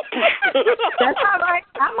 Shut up. That's all right.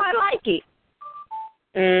 I might like it.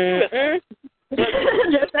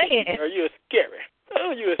 Just saying. Or you scary.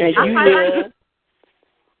 Oh, you scary.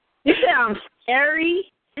 You say I'm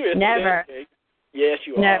scary? Never. Yes,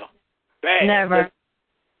 you are. Bad.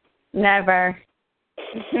 Never.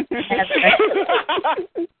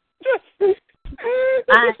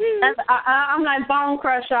 I'm like Bone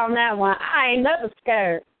Crusher on that one. I ain't never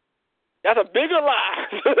scared. That's a bigger lie.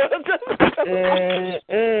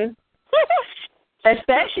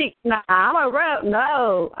 Especially, I don't run.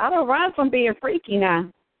 No, I don't run from being freaky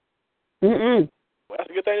now. Well, that's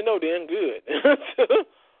a good thing to know. Then good.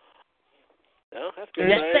 No, that's good.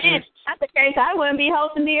 If that's the case, I wouldn't be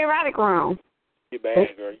hosting the erotic room. You're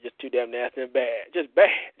bad, girl. You're just too damn nasty and bad. Just bad.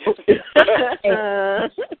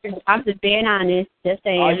 I'm just being honest. Just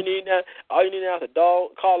saying. All you need now is a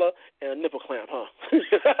dog collar and a nipple clamp, huh?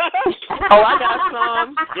 Oh, I got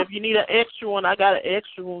some. If you need an extra one, I got an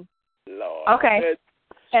extra one. Lord. Okay.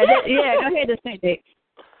 Yeah, go ahead and say that.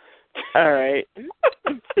 All right.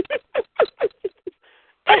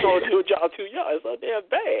 I don't do y'all too. Y'all is so damn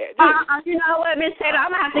bad. You know what, Miss Taylor?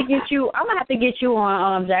 I'm gonna have to get you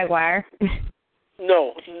on Jaguar.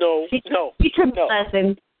 No. Teach him a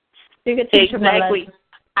lesson. You can teach him a lesson.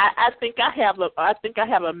 I think I have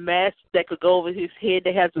a mask that could go over his head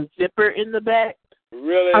that has a zipper in the back.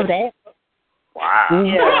 Really? Oh, that? Wow.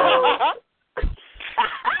 Yeah.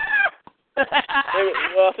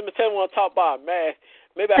 Well, let me tell you, when I talk about a mask,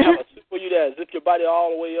 maybe I have a suit for you that zip your body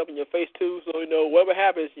all the way up in your face too, so whatever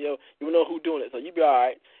happens, you know who's doing it, so you be all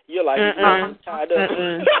right. You're like tied up.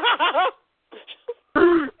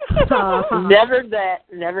 Never that.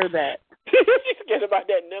 You forget about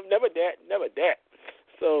that. Never that.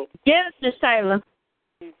 So Yes, Miss Taylor.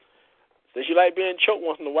 since you like being choked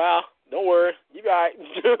once in a while, don't worry, you be all right.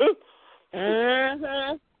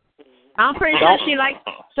 I'm pretty sure she likes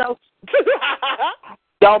so.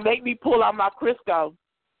 Don't make me pull out my Crisco.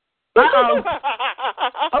 Uh-oh.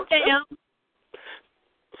 Okay,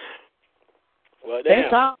 Well, damn.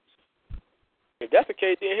 that's all. If that's the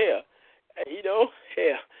case, then hell,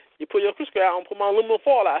 you put your Crisco out and put my aluminum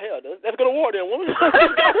foil out here. Let's go to war then, woman.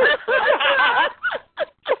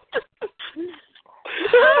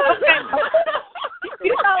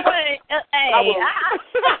 You know what? Hey,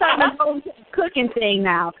 I'm talking about cooking thing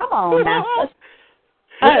now. Come on now.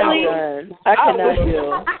 I cannot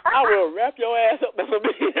do. I will wrap your ass up for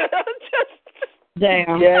me.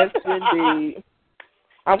 Damn. Yes, indeed.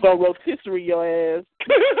 I'm gonna rotisserie your ass.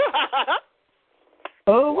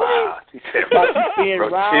 Oh wow. Being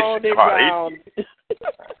round and round.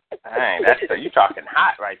 Dang, you talking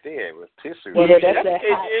hot right there with tissue. Well, that's that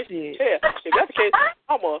hot shit. Yeah, if that's the case,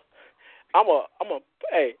 I'm gonna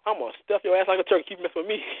stuff your ass like a turkey. Keep messing with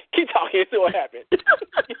me. Keep talking and see what happens.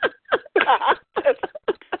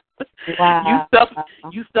 Wow.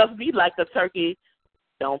 You stuff me like a turkey.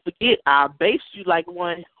 Don't forget, I'll baste you like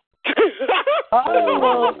one.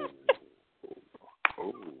 Oh.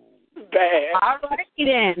 Bad. All right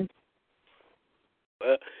then.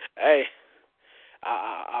 Hey,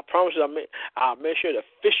 I promise you, I'll make sure to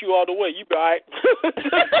fish you all the way. You be all right.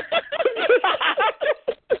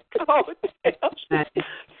 Oh, damn.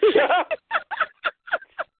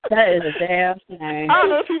 That is a damn shame. I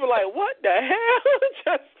know people like, what the hell?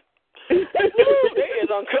 Just, they is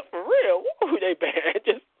uncut for real. Woo, they bad.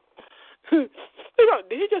 Just, did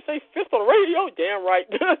he just say fist on the radio? Damn right.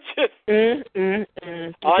 Just, This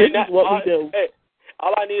is what we do. Hey,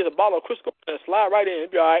 all I need is a bottle of Crisco and slide right in.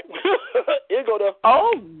 It'll be all right. It'll go to.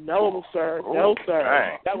 Oh no, sir. No,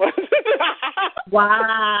 sir. That was.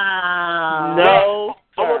 Wow. No.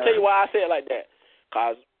 I'm gonna tell you why I say it like that.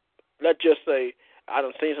 Cause let's just say I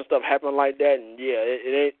done seen some stuff happen like that, and yeah,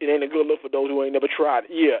 it ain't a good look for those who ain't never tried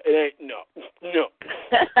it. Yeah, it ain't. No.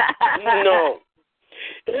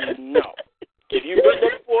 If you've been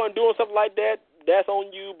there before and doing something like that, that's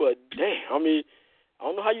on you. But damn, I mean, I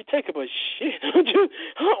don't know how you take it, but shit,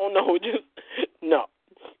 I don't know. Just no.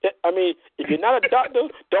 I mean, if you're not a doctor,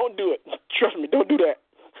 don't do it. Trust me, don't do that.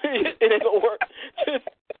 It ain't gonna work.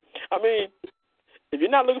 I mean, if you're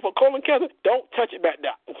not looking for colon cancer, don't touch it back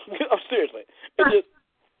down. Seriously.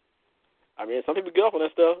 I mean, some people get off on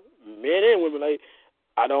that stuff. Men and women, like,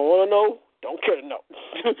 I don't want to know. Don't care to know.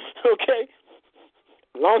 Okay?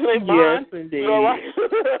 As long as it ain't mine. Yes, indeed. You all right?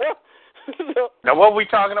 Now, what are we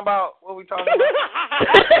talking about? You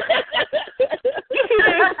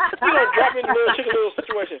gonna drop in the little chicken little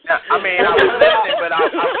situation. Now, I mean, I was listening, but I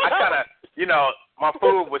kind of, my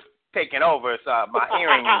food was taking over, so my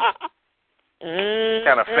hearing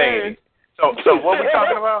kind of faded. So what are we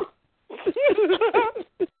talking about?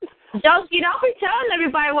 Don't be telling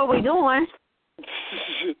everybody what we're doing.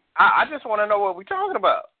 I just want to know what we're talking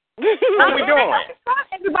about. What are we doing? Tell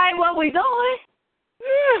everybody what we're doing.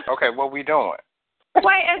 Okay, what we doing?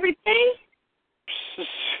 Wait, everything?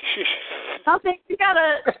 Something you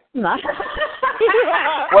gotta.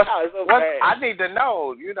 I need to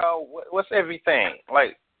know. What's everything?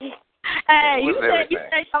 Like Hey, you What's said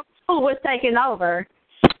everything? your food was taking over.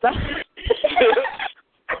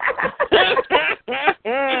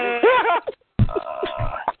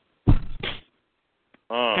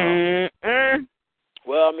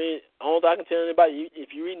 Well, I mean, all I can tell anybody,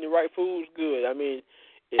 if you're eating the right food, it's good. I mean,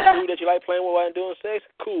 if food that you like playing with while doing sex,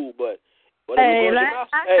 cool. But whatever Hey, you go in your mouth,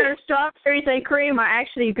 I heard strawberries and cream are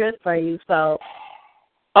actually good for you. So.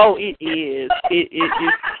 Oh, it is. It is.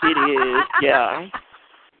 Yeah.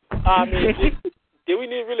 I mean, did we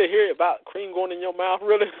need to really hear about cream going in your mouth?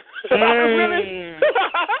 Really? Really?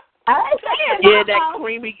 Yeah, that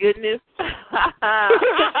creamy goodness.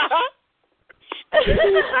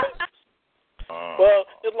 Well,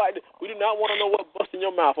 it's like we do not want to know what busts in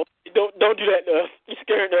your mouth. Don't do that to us. You're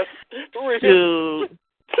scaring us. Dude,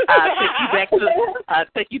 I'll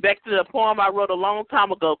take you back to the poem I wrote a long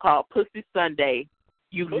time ago called Pussy Sunday.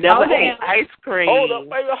 You never ate ice cream hold up,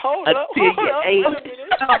 baby, hold up. until you ate. Hold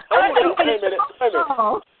up, wait a minute. Say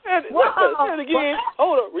it again.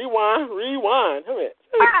 Hold up, rewind. Come here.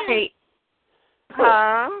 Right.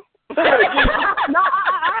 Huh?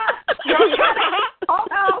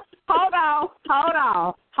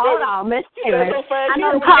 Hold on, Miss Taylor. I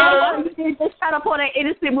know you just trying to pull that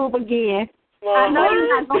innocent move again. I know you're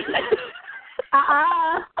not going to.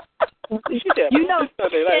 You know,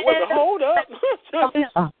 hold up.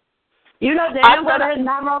 You know damn well that's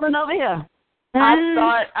not rolling over here. I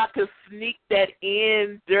thought I could sneak that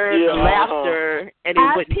in during the laughter, and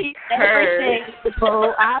it wouldn't hurt.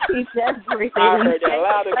 I peeped everything. I heard that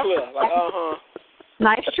loud and clear. Like,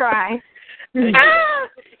 Nice try.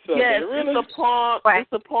 Yes, it's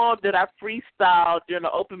a poem that I freestyled during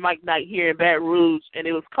the open mic night here in Baton Rouge, and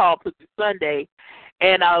it was called Pussy Sunday.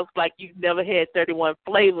 And I was like, you've never had 31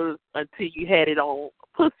 flavors until you had it on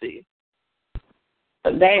pussy.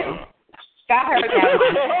 Damn. I heard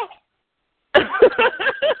that.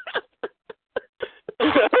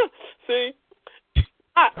 See,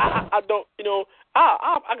 I don't,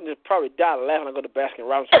 I can just probably die laughing when I go to Baskin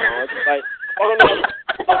Robbins. Like,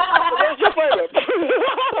 what's your favorite?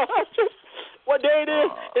 What day it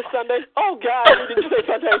is? It's Sunday. Oh God, did you say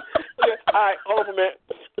Sunday? Okay. All right, hold on a minute.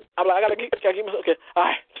 I'm like, I gotta get myself. Okay, all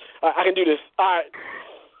right, I can do this. All right,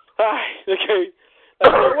 okay.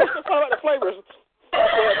 What's the fun about the flavors?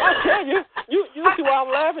 I tell you, you see why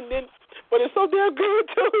I'm laughing then, but it's so damn good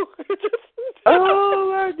too.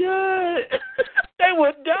 Oh my God. They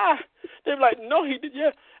would die. They'd be like, no, he did.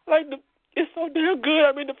 Yeah, like it's so damn good.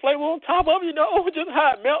 I mean, the flavor on top of it, just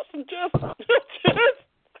how it melts and just.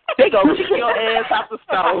 They gonna kick your ass off the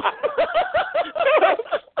stove.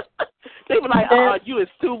 They be like, you is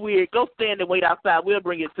too weird. Go stand and wait outside. We'll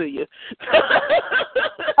bring it to you.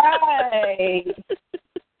 Hey.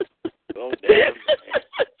 Oh, damn.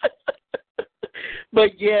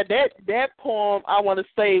 But yeah, that poem I want to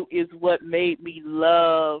say is what made me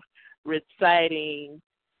love reciting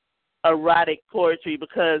erotic poetry,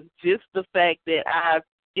 because just the fact that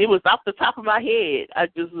it was off the top of my head. I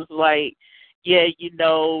just was like, yeah,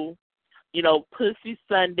 Pussy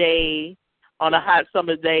Sunday on a hot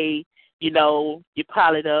summer day, you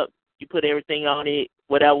pile it up, you put everything on it,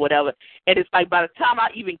 whatever. And it's like by the time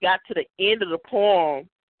I even got to the end of the poem,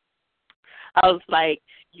 I was like,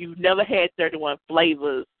 you've never had 31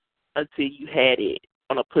 flavors until you had it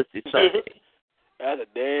on a Pussy Sunday. That's a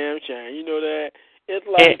damn shame. You know that? It's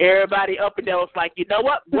like, and everybody up in there was like, you know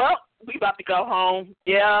what? Well, we about to go home.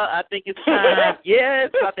 Yeah, I think it's time. Yeah,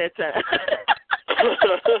 it's about that time.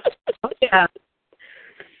 Yeah.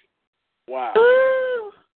 Wow.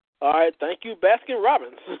 All right, thank you, Baskin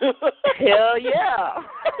Robbins. Hell yeah.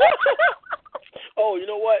 Oh, you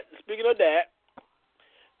know what? Speaking of that,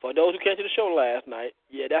 for those who came to the show last night,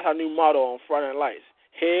 yeah, that's our new motto on Friday Night Lights.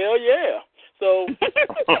 Hell yeah. So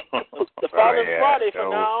the following Friday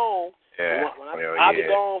from now on,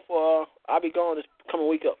 I'll be gone this coming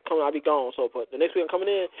week up. I'll be gone. So, but the next week I'm coming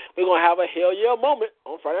in, we're gonna have a hell yeah moment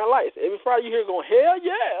on Friday Night Lights. Every Friday you hear going hell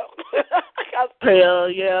yeah. Hell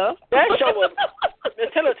yeah. That show was.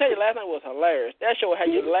 Tell you, last night was hilarious. That show had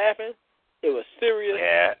you laughing. It was serious.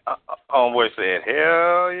 Yeah. Homeboy said,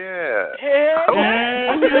 hell yeah. Hell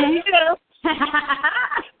yeah.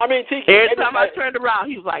 I mean, Tiki, every time I turned around,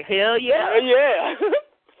 he was like, hell yeah. Yeah.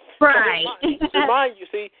 Right. Remind you,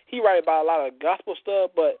 see, he write about a lot of gospel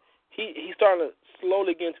stuff, but he's starting to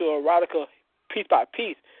slowly get into erotica piece by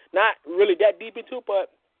piece. Not really that deep into it,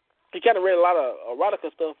 but he kind of read a lot of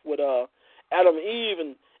erotica stuff with Adam and Eve,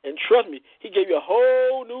 and trust me, he gave you a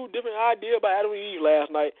whole new different idea about Adam and Eve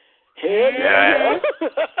last night. Hell yeah.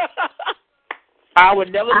 I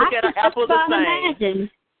would never look at an apple the same.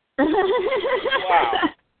 Wow.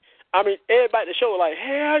 I mean, everybody at the show was like,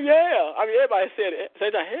 hell yeah. I mean, everybody said it.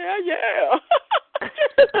 Said that, hell yeah.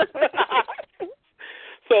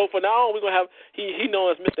 So from now on, we're going to have, he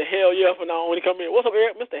known as Mr. Hell Yeah from now on when he come in. What's up,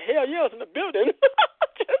 Eric? Mr. Hell Yeah is in the building.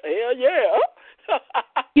 Hell yeah.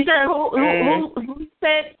 You said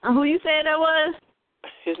who you said that was?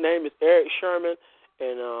 His name is Eric Sherman,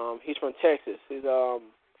 and he's from Texas. He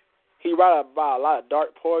write about a lot of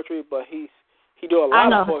dark poetry, but he do a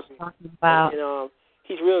lot of poetry. What you're talking about. And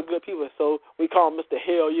he's real good people, so we call him Mr.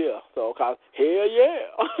 Hell Yeah. So, cause hell yeah.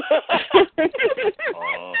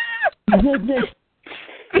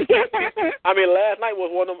 I mean, last night was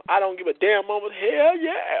one of them I don't give a damn moments. Hell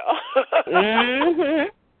yeah.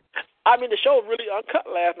 I mean, the show was really uncut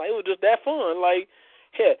last night. It was just that fun. Like,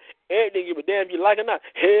 hell, Eric didn't give a damn if you like it or not.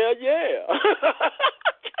 Hell yeah.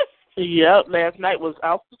 Yep, last night was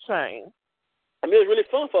off the chain. I mean, it was really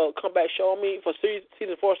fun for a comeback show. I mean, for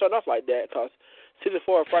season 4 starting off like that, because season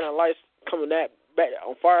 4 of Friday Night Lights coming back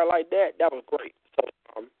on fire like that was great. So,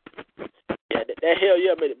 yeah, that hell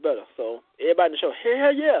yeah made it better. So, everybody in the show,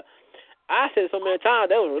 hell yeah. I said it so many times,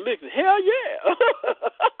 that was ridiculous. Hell yeah.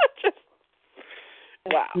 Just,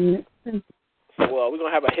 wow. So, we're going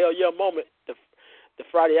to have a hell yeah moment the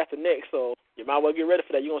Friday after next, so you might well get ready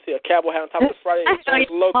for that. You're going to see a cowboy hat on top of the Friday.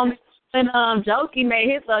 And Jokey made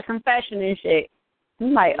his confession and shit.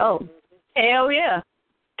 I'm like, oh, hell yeah.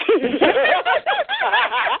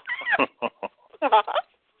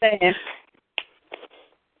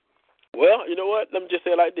 Well, you know what? Let me just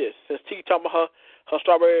say it like this. Since T talking about her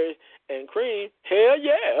strawberry and cream, hell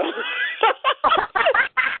yeah.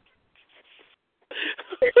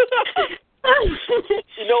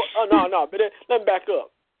 You know, no, but let me back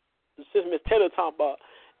up. Since Miss Taylor talking about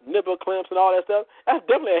nipple clamps and all that stuff, that's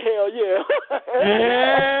definitely a hell yeah.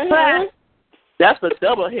 That's a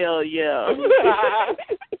double hell yeah.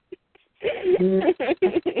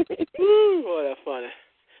 Ooh, boy, that's funny.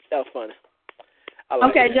 That was funny. I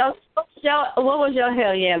like okay, it. Joe, what was your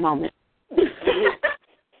hell yeah moment?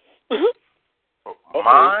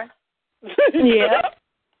 Mine? Yeah.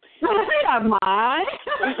 Not mine.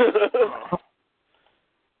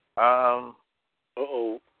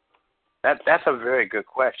 Uh-oh. That's a very good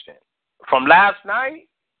question. From last night,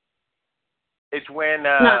 it's when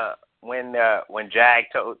Jag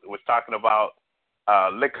was talking about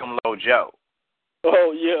Lick 'em Low Joe.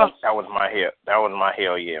 Oh yeah. That was my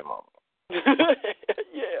hell yeah moment.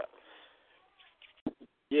 Yeah.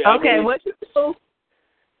 Yeah. Okay, I mean, what you do?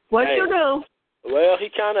 What you do? Well, he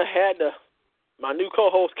kind of had my new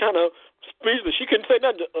co-host kind of speechless. She couldn't say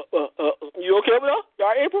nothing. You okay over there? You all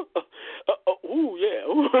right, April? Ooh, yeah.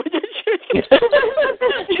 Ooh.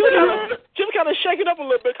 She was kind of shaking up a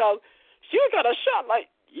little bit because she was kind of shocked. Like,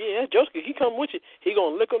 yeah, Joseph, he come with you. He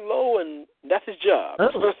gonna lick him low, and that's his job.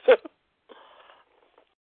 Oh.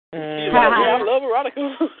 She's like, yeah, I love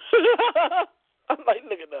erotica. I'm like,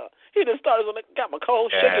 look at that. He just started on got my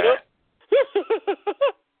cold, shake it up.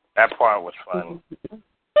 That part was funny.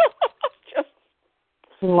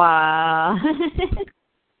 Wow.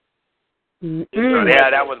 So yeah,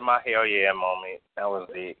 that was my hell yeah moment. That was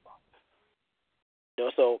it.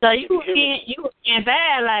 So you were getting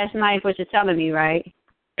bad last night, what you're telling me, right?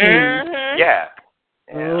 Mm-hmm. Yeah.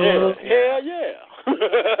 Hell yeah.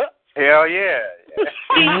 Hell yeah.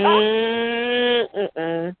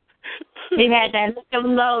 He had that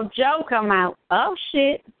little Joe come out. Oh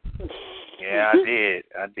shit. Yeah, I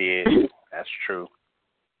did. That's true.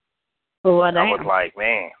 Well, I was like,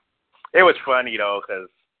 man, it was funny though, because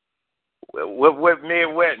with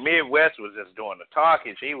Midwest was just doing the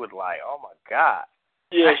talking. She was like, oh my God.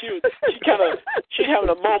 Yeah, she's having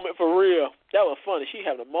a moment for real. That was funny. She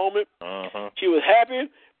having a moment. Mm-hmm. She was happy,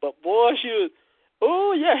 but boy, she was,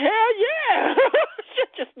 oh yeah, hell yeah. She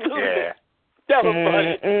just a little bit. That was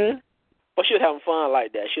funny. But she was having fun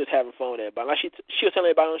like that. She was having fun with everybody. Like she was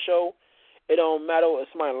telling everybody on the show, it don't matter if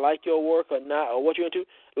somebody like your work or not or what you're into.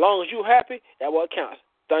 As long as you're happy, that's what counts.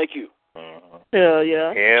 Thank you. Mm-hmm. Hell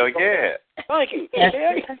yeah. Hell yeah. Thank you. Hell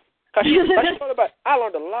yeah. I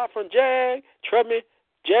learned a lot from Jag. Trust me,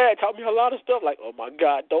 Jag taught me a lot of stuff. Like, oh my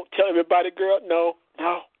God, don't tell everybody, girl. No.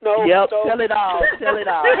 Yep. No. Tell it all.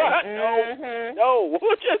 No.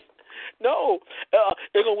 Just no.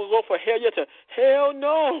 They're gonna go for hell yeah to hell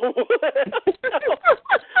no.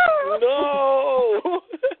 No.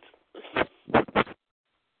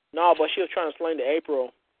 No, but she was trying to explain to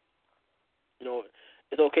April, you know,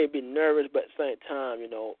 it's okay to be nervous, but at the same time, you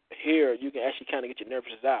know, here you can actually kind of get your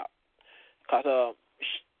nervousness out. Because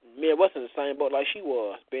me and Wes in the same boat like she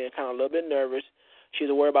was, being kind of a little bit nervous. She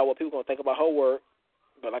was worried about what people going to think about her work.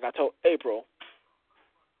 But like I told April,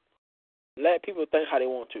 let people think how they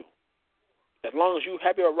want to. As long as you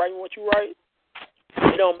happy about writing what you write,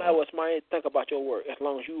 it don't matter what somebody think about your work. As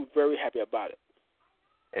long as you very happy about it.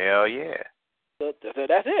 Hell yeah. So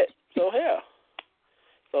that's it. So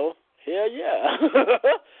hell yeah.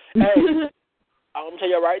 Hey, I'm gonna tell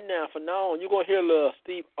you right now. From now on, you're gonna hear little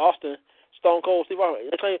Steve Austin, Stone Cold Steve Austin.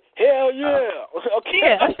 They're saying, hell yeah. Okay.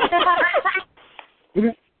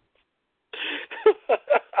 Yeah.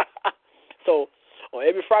 So on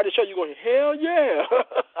every Friday show, you're going, hell yeah.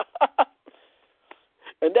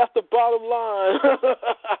 And that's the bottom line.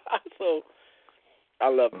 So I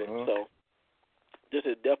love it. So this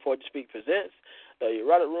is Deaf Poetry Speak presents the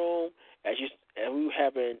Erotic Room. And we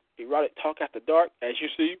having Erotic Talk After Dark. As you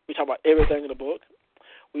see, we talk about everything in the book.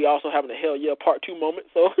 We also having a hell yeah part 2 moment.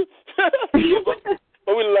 So,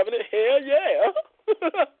 but we loving it. Hell yeah.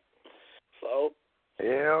 So.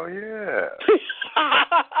 Hell yeah.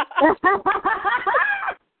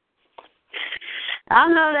 I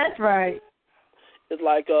know that's right. It's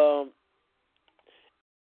like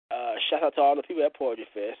shout out to all the people at Poetry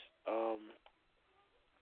Fest.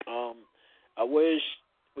 I wish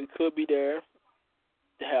we could be there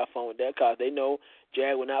to have fun with that, because they know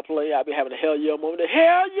Jag will not play. I'll be having a hell yeah moment.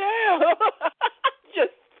 Hell yeah!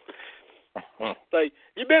 Just like,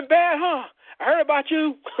 you been bad, huh? I heard about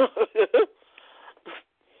you.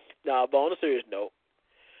 Nah, but on a serious note,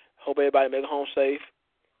 hope everybody make it home safe.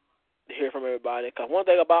 To hear from everybody, because one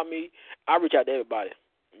thing about me, I reach out to everybody.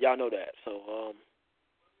 Y'all know that. So,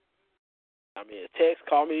 I mean, text,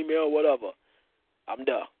 call me, email, whatever. I'm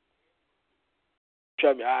done.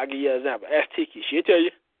 Trust me, I'll give you an example. Ask Tiki. She'll tell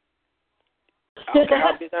you. I don't care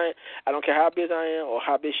how busy I am. I don't care how busy I am or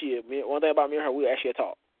how busy she is. One thing about me and her, we actually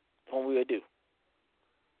talk. What we would do.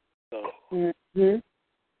 So. Mm-hmm.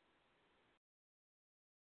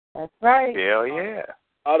 That's right. Hell yeah.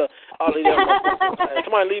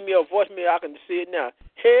 Somebody leave me a voicemail, I can see it now.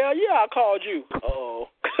 Hell yeah, I called you. Uh-oh.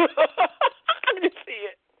 I can see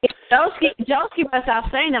it. Joski must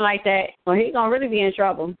stop saying it like that, or he's going to really be in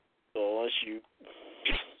trouble. Oh, shoot.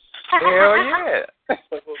 Hell yeah.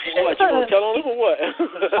 What, you going to tell on him or what?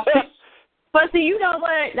 But see, you know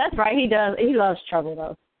what? That's right, he does. He loves trouble,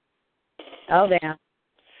 though. Oh, damn.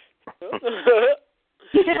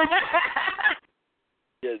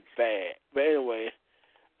 Just bad. But anyway.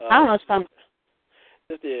 I don't know something.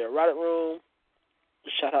 This is the Erotic Room.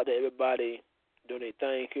 Shout out to everybody doing their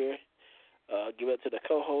thing here. Give it to the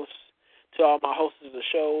co-hosts. To all my hosts of the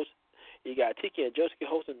shows. You got Tiki and Josuke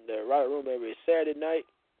hosting the Erotic Room every Saturday night.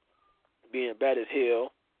 Being bad as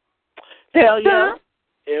hell. Hell yeah.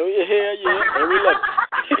 Hell yeah. And we love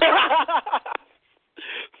it.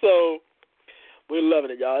 So, we're loving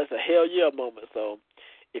it, y'all. It's a hell yeah moment. So,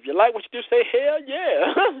 if you like what you do, say hell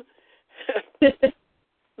yeah.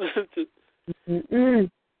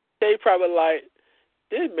 They probably like,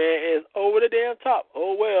 this man is over the damn top.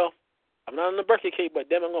 Oh, well, I'm not on the birthday cake, but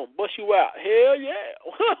damn, I'm going to bust you out. Hell yeah.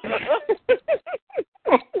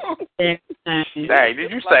 Hey,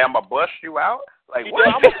 did you say I'm going to bust you out? Like, what?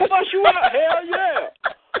 I'm going to bust you out. Hell yeah.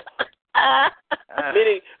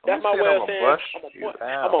 Meaning, that's my way of saying,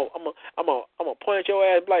 I'm gonna point at your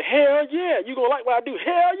ass and be like, hell yeah, you gonna like what I do,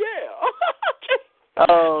 hell yeah.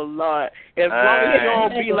 Oh, Lord. As long as you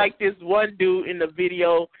don't be like this one dude in the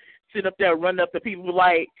video, sitting up there running up to people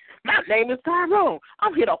like, my name is Tyrone.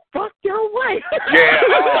 I'm here to fuck your wife. Yeah,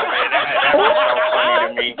 oh, man, that's so funny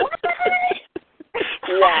to me.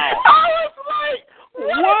 Wow. I was like,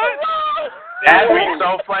 what? That'd be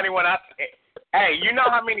so funny when hey, you know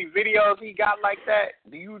how many videos he got like that?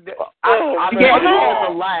 Do you?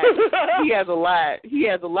 He has a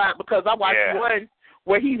lot because I watched one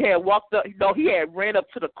where he had walked up. No, he had ran up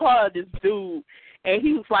to the car of this dude, and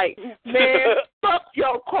he was like, "Man, fuck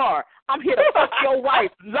your car. I'm here to fuck your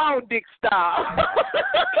wife, long dick style."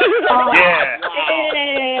 Yeah.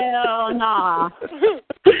 Hell nah.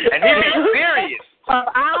 And he be serious.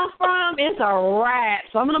 I'm from, it's a rap.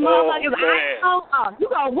 Some of the motherfuckers, you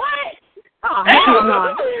go, what? Oh, hell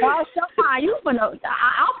no. You finna,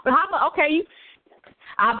 okay,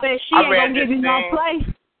 I bet she ain't gonna give you no play.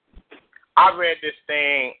 I read this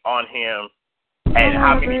thing on him and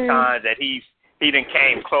how many times that he done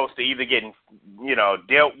came close to either getting,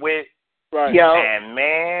 dealt with. Right. And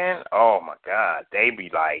man, oh my God, they be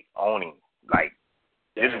like owning, like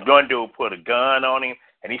this gun dude put a gun on him,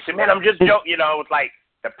 and he said, "Man, I'm just joking," it's like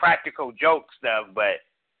the practical joke stuff, but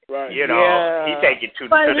he take it to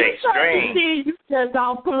the extreme. You just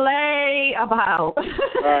don't play about.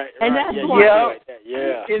 Right. And that's why.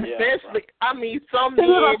 Especially, I mean, some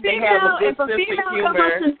men they have a good sense of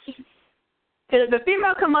humor. If a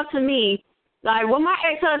female come up to me, like, well, my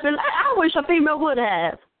ex-husband, I wish a female would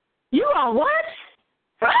have. You are what?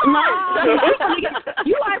 No,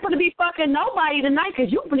 you ain't going to be fucking nobody tonight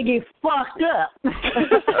because you're going to get fucked up.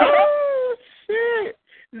 Oh, shit.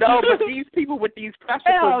 No, but these people with these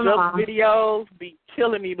practical joke videos be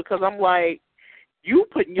killing me because I'm like, you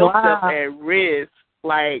putting yourself at risk,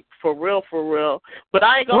 like, for real. But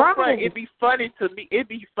I ain't gonna front. It'd be funny to me. It'd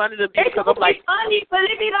be funny to me because I'm like, funny, but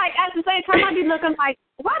it'd be like, at the same time, I'd be looking like,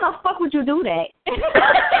 why the fuck would you do that?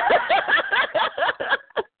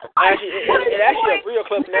 It actually a real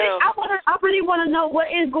clip now. I really want to know what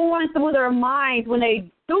is going through their minds when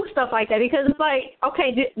they do stuff like that because it's like,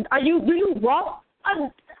 okay, do you walk?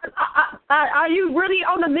 Are you really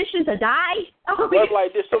on a mission to die? Well,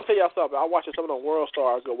 like this. Let me tell y'all something. I watched something on World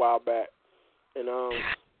Star a good while back, and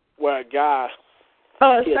where a guy.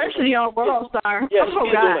 Especially on World Star. Yeah,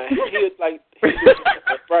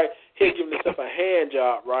 he'd giving himself a hand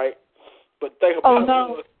job, right? But think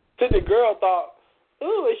about it. Then the girl thought,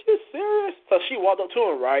 "Ooh, is she serious?" So she walked up to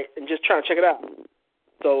him, right, and just trying to check it out.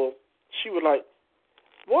 So she was like,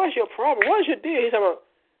 "What's your problem? What's your deal?" He's talking about,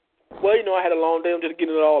 well, you know, I had a long day. I'm just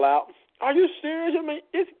getting it all out. Are you serious? I mean,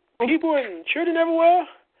 it's people and children everywhere.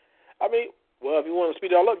 I mean, well, if you want to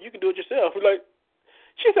speed it all up, you can do it yourself. We're like,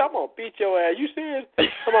 she said, I'm going to beat your ass. You serious?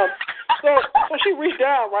 Come on. So she reached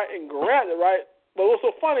down, right, and grabbed it, right? But it was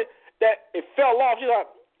so funny that it fell off. He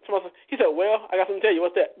said, well, I got something to tell you.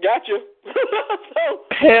 What's that? Got you.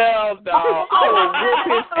 Hell no. I will whip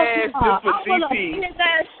his ass just for CP. His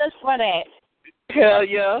ass just for that. Hell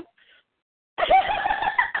yeah.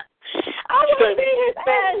 I want to beat his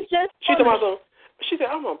ass just she said,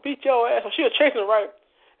 I'm going to beat your ass. So she was chasing him, right?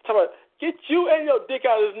 Talking about, get you and your dick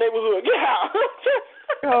out of this neighborhood. Get out.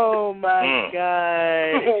 Oh, my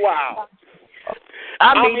God. Wow.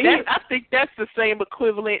 I think that's the same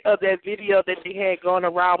equivalent of that video that they had going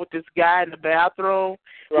around with this guy in the bathroom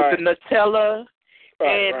with the Nutella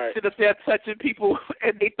and sitting up there touching people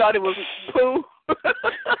and they thought it was poo.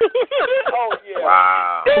 Oh, yeah.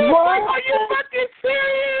 Wow. Are you fucking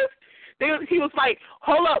serious? He was like,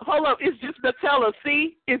 hold up, it's just Nutella,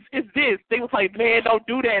 see? It's this. They was like, man, don't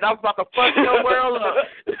do that. I was about to fuck your world up.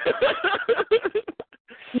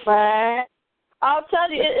 But I'll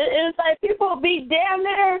tell you, it's like people be damn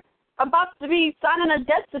near about to be signing a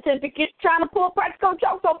death certificate trying to pull practical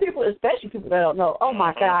jokes on people, especially people that don't know. Oh,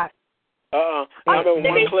 my God. I remember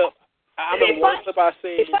one clip I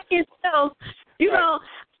seen. You know,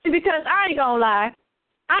 because I ain't going to lie.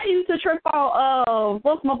 I used to trip on,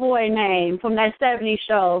 what's my boy name from that 70s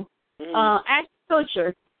show? Ashton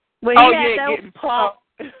Kutcher. Getting pumped.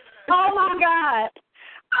 Oh, my God.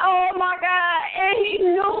 Oh, my God. And he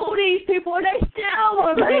knew these people, and they still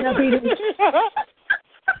were ready to beat him.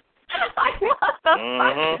 Like, what the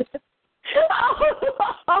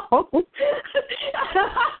fuck?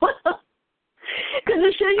 Because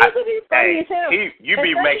the shit used to be funny as hell. You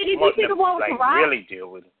be making really deal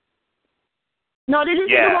with it. No, did you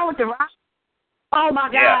see the one with the Rock? Oh, my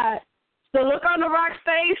God. Yeah. The look on the Rock's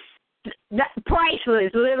face, that's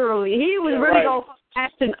priceless, literally. He was really going to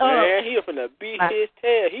Ashton up. Man, he was finna beat his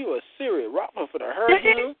tail. He was serious. Rock was finna hurt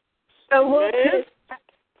him.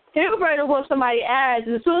 He was ready to whoop somebody's ass.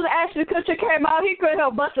 As soon as Ashton Kutcher came out, he couldn't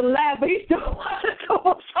help but to laugh, but he still wanted to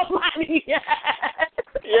whoop somebody's ass.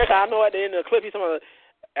 Yeah, I know at the end of the clip, he's talking about,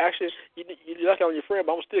 actually, you lucky on your friend,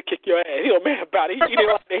 but I'm still kick your ass. He was mad about it. He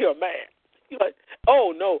didn't like that. He was mad. He's like,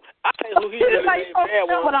 oh, no. I think who he really made mad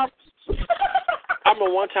was. I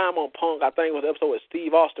remember one time on Punk, I think it was an episode with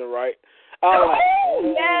Steve Austin, right? I was like,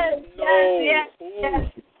 yes.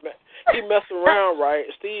 He messed around, right?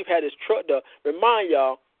 Steve had his truck to remind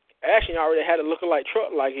y'all, actually already had a lookalike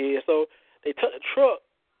truck like his. So they took the truck,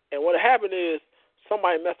 and what happened is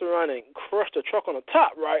somebody messed around and crushed the truck on the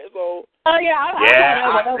top, right? So I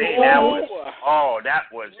think that was. Oh, that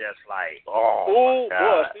was just like, my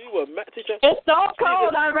God. Boy, Steve was it's so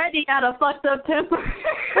cold already. Got a fucked up temper.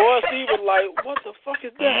 Boy, Steve was like, what the fuck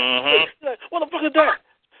is that? Like, what the fuck is that?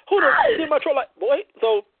 Who the did my truck? Like, boy.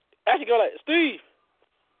 So actually go like, Steve,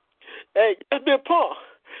 hey, that's been Punk.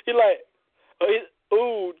 He like,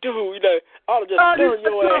 ooh, dude, you know, I'll just burn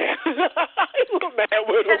your ass. He was mad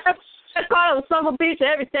with him. I call him son of a bitch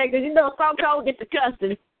and everything, because you know some cold get the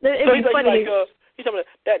cussing. He's funny. He's talking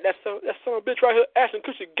about that son of a bitch right here, Ashton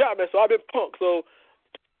Kutcher got me, so I've been Punk. So,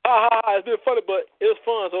 it's been funny, but it was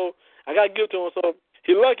fun, so I got to give it to him. So,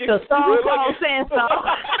 he lucky. The song called saying so.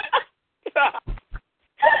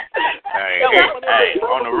 Hey,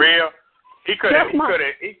 on the real, he could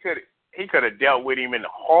have dealt with him in the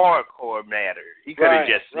hardcore matter. He could have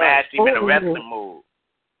just smashed him in a wrestling move.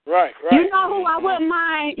 Right. You know who I wouldn't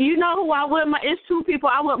mind? It's two people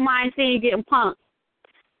I wouldn't mind seeing getting punked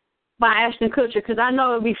by Ashton Kutcher, because I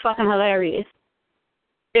know it would be fucking hilarious.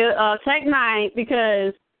 Tech Nine,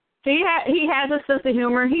 because he has a sense of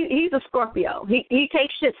humor. He's a Scorpio. He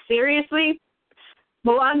takes shit seriously.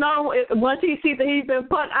 But I know once he sees that he's been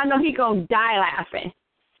put, I know he's gonna die laughing.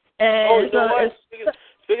 And you know what? Speaking of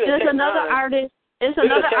there's another artist. It's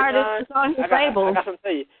another artist that's on his label. I got something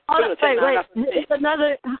to tell you. Wait. It's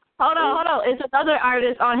another. Hold on. It's another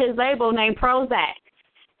artist on his label named Prozac.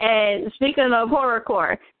 And speaking of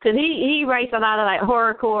horrorcore, because he writes a lot of like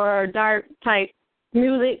horrorcore, dark type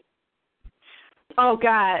music. Oh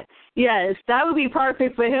God, yes, that would be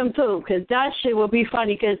perfect for him too, because that shit would be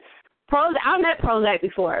funny. Because I met Prozac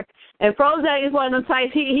before, and Prozac is one of the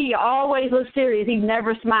types. He always looks serious. He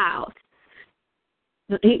never smiles.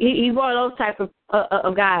 He's one of those type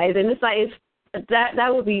of guys, and it's like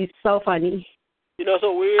that would be so funny. You know,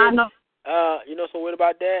 so weird. I know. You know, so weird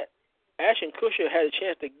about that. Ashton Kutcher had a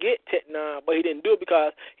chance to get Tech Nine, but he didn't do it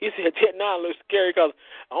because he said Tech Nine looks scary because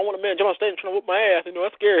I don't want a man jump on stage and trying to whip my ass. You know,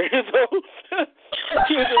 that's scary. So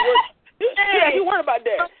he was just he worried about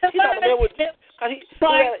that. He thought the man would.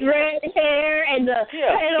 Like red hair and the he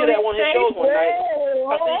had one of his shows one night.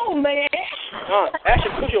 Oh man!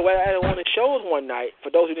 Ashton Kutcher had one of his shows one night.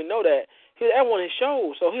 For those who didn't know that, he was at one of his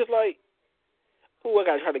shows. So he was like, "Ooh, I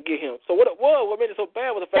gotta try to get him." So what made it so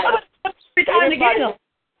bad was the fact that everybody.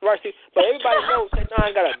 Right, see, but everybody knows Tech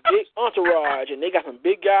Nine got a big entourage, and they got some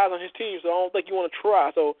big guys on his team, so I don't think you want to try.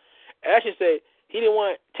 So Ashton said he didn't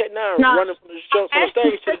want Tech Nine running from the show from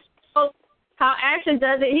the stage. How Ashton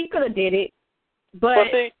does it, he could have did it, but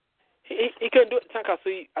see, he couldn't do it at the time. Cause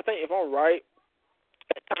see, I think if I'm right,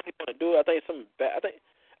 at the time he want to do it, I think something bad. I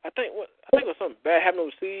think it was something bad happened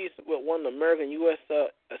overseas with one of the American U.S.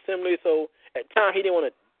 Assembly. So at the time he didn't want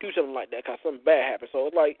to do something like that because something bad happened. So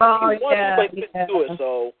it's like he wanted to do it.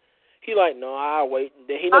 So he like, no, I'll wait.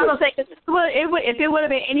 Then he I was gonna say, if it would have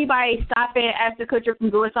been anybody stopping Ashton Kutcher from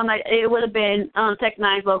doing something like it would have been Tech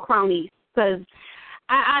Nine's little cronies, because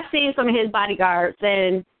I seen some of his bodyguards,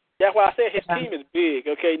 and that's why I said his team is big.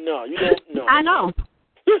 Okay, no, you don't know. I know.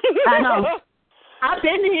 I've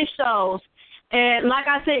been to his shows. And like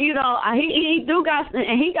I said, you know, he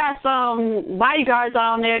got some bodyguards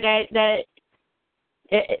on there that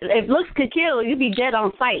if looks could kill, you'd be dead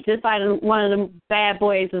on sight, just like one of them bad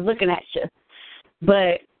boys is looking at you.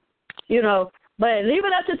 But you know, leave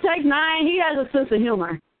it up to Tech Nine. He has a sense of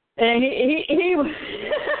humor, and he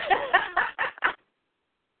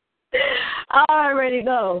I already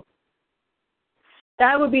know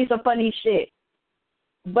that would be some funny shit.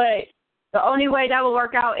 But the only way that would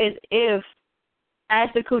work out is if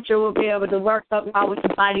Ashton Kutcher will be able to work something out with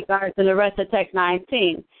the bodyguards and the rest of Tech Nine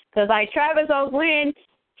team. Because like Travis O'Gwen,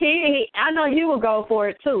 I know he will go for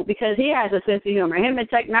it too, because he has a sense of humor. Him and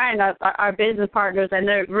Tech Nine are business partners, and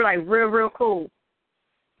they're like real cool.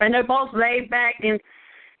 And they're both laid back, and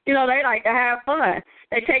you know they like to have fun.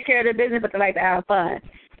 They take care of their business, but they like to have fun.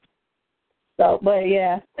 So, but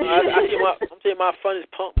yeah. I'm telling you my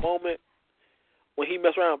funniest Punk moment when he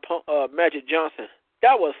messed around with Magic Johnson.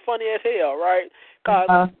 That was funny as hell, right?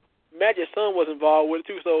 Because Magic's son was involved with it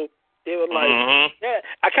too, so they were like, yeah,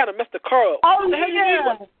 I kind of messed the car up. Oh,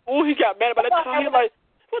 yeah. Oh, he got mad about that car. He was like,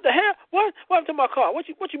 what the hell? What happened to my car? What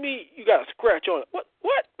you mean you got a scratch on it? What?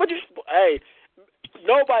 Hey,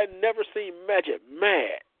 nobody never seen Magic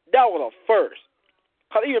mad. That was a first.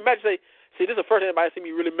 Cause even Magic say, see, this is the first time anybody see me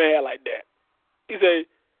really mad like that. He said,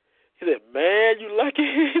 man, you lucky.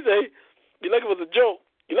 He said, you lucky it was a joke.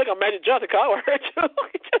 You lucky I'm Magic Johnson, cause I would hurt you.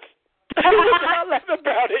 I laughed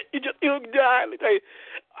about it. He'll die.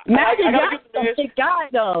 Magic Johnson's a big guy,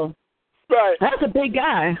 though. Right. That's a big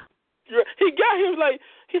guy. He got him like,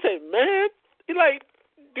 he said, man, he like,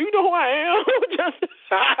 do you know who I am?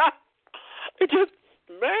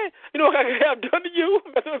 Man, you know what I have done to you?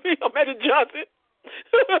 I'm Magic Johnson.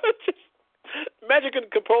 Magic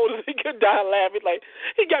couldn't compose it. He couldn't die laughing. Like,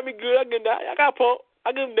 he got me good. I couldn't die. I got pumped.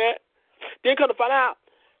 I give him that. Then come to find out,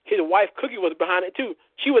 his wife Cookie was behind it too.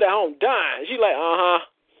 She was at home dying. She like,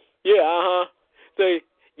 yeah, So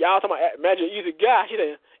y'all talking about Magic easy guy. She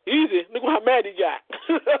said, easy. Look how mad he got.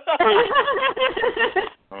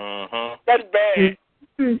 That's bad.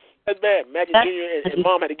 That's bad. Magic Jr. and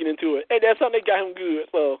Mom had to get into it. Hey, that's something they got him good.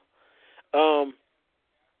 So,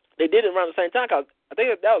 they did it around the same time. Cause I think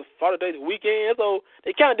that was Father's Day weekend. So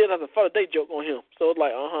they kind of did as a Father's Day joke on him. So it's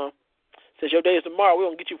like, since your day is tomorrow, we're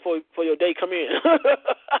going to get you for your day come in.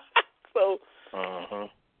 So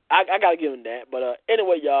I got to give him that. But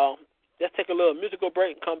anyway, y'all, let's take a little musical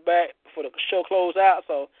break and come back before the show close out.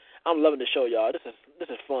 So I'm loving the show, y'all. This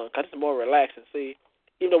is fun because this is more relaxing. See,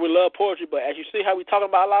 even though we love poetry, but as you see how we talking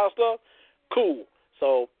about a lot of stuff, cool.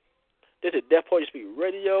 So this is Deaf Poetry Speak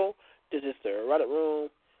Radio. This is the Erotic Room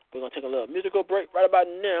We're going to take a little musical break right about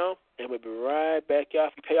now, and we'll be right back, y'all.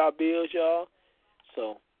 If you pay our bills, y'all.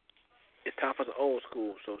 So it's time for some old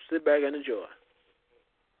school. So sit back and enjoy.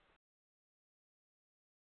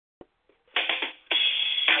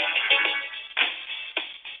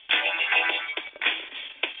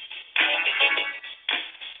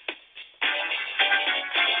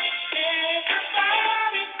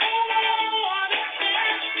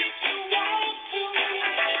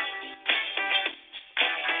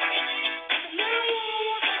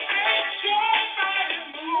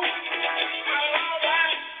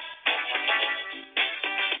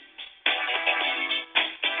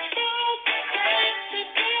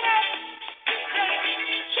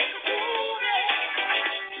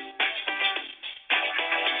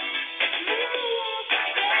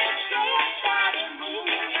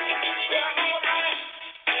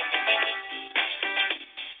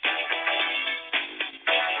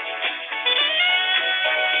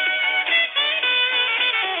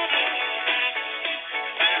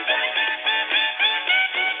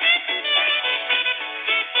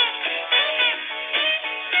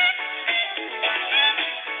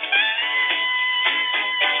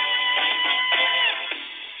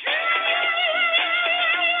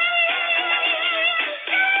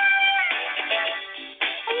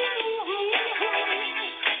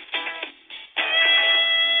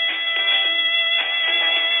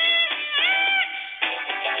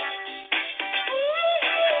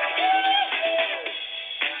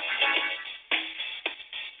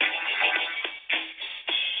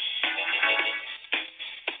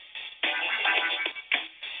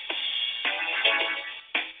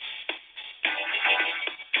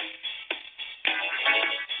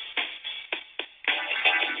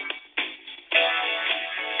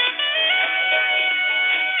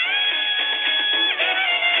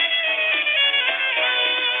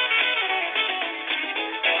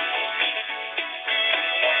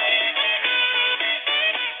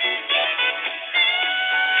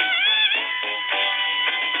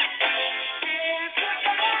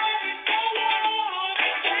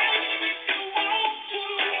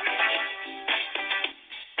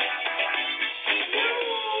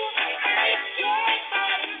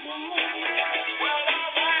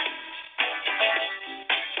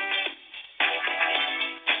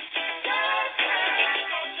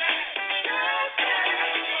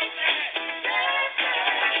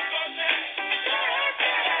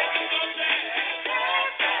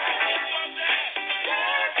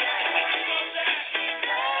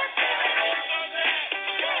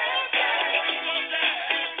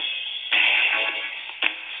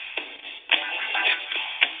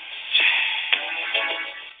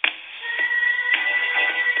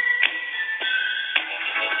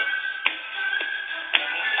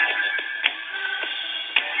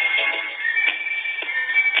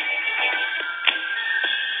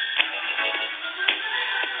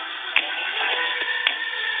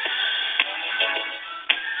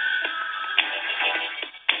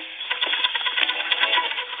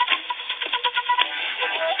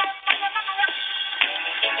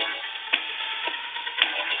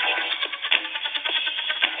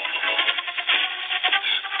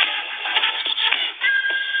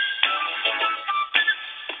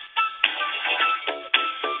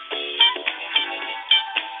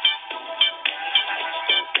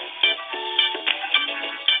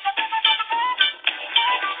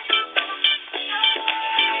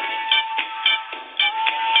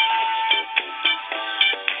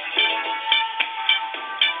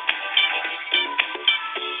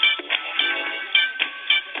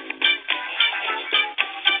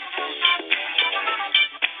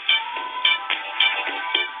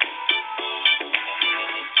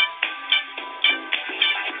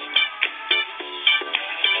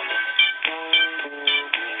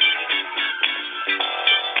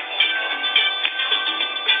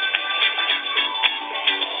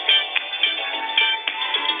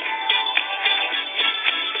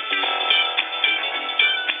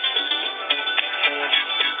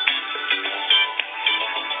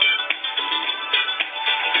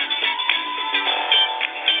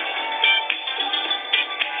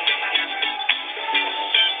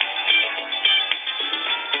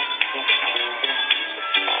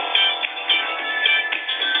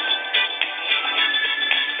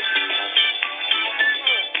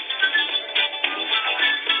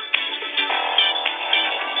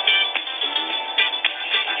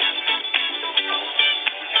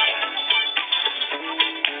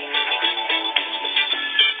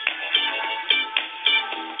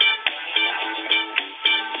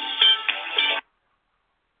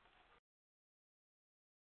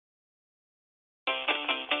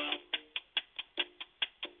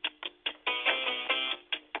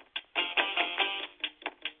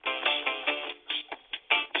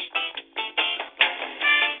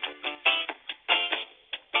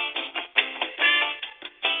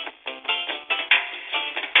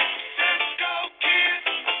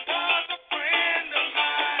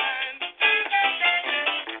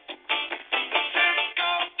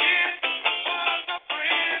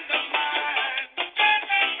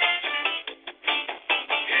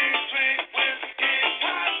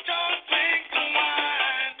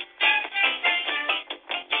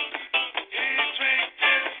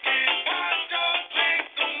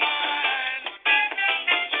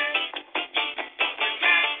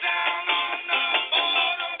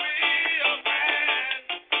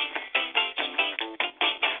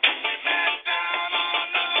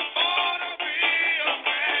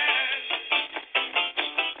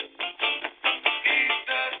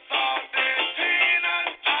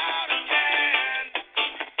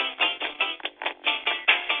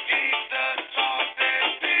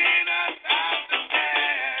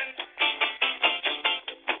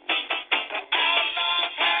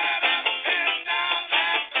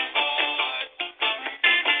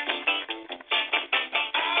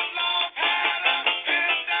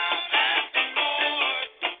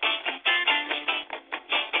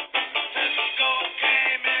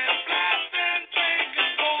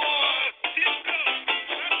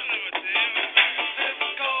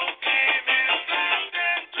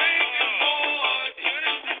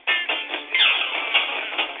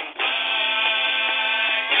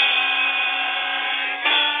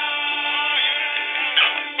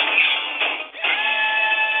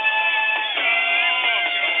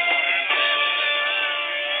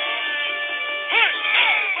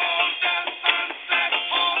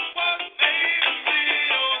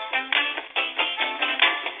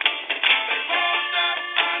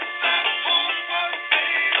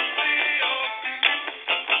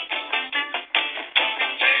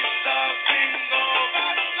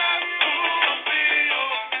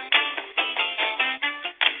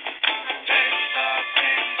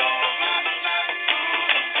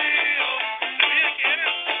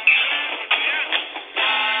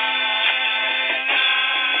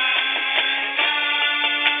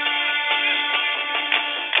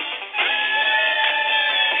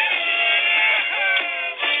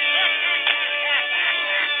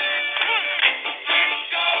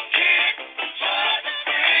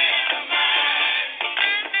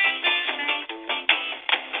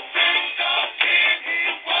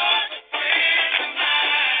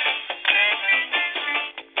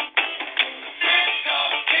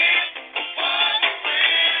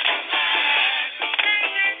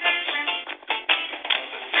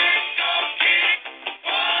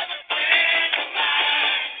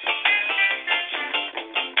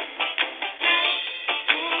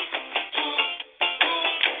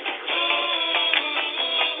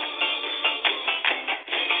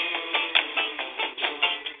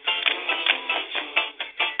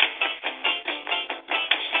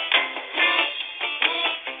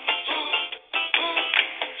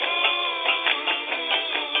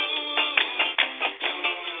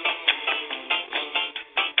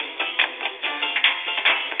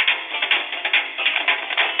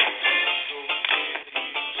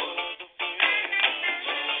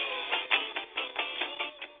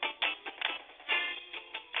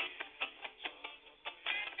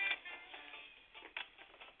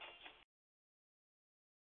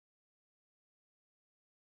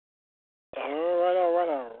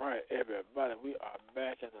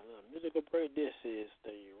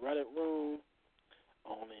 Erotic Room,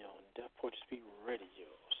 only on Deaf Poetry Speak Radio.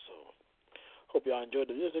 So, hope y'all enjoyed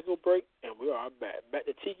the musical break, and we are back. Back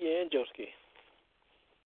to Tiki and Joski.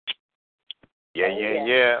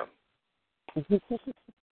 Yeah.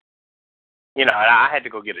 You know, I had to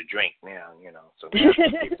go get a drink now, so now I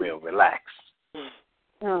can get real relaxed.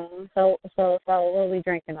 Oh, so what are we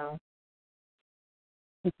drinking on?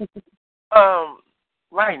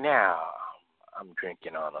 Right now, I'm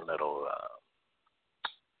drinking on a little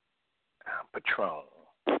Patron.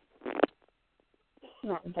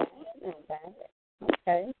 Not bad.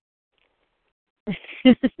 Okay.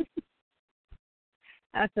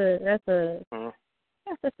 That's a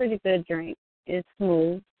pretty good drink. It's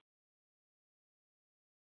smooth.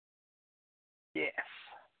 Yes.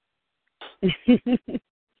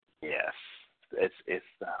 Yes. It's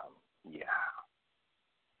yeah.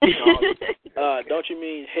 Don't you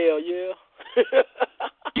mean hell yeah?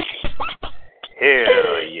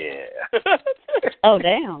 Hell yeah. Oh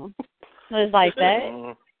damn. It's like that.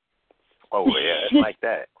 Mm-hmm. Oh yeah, it's like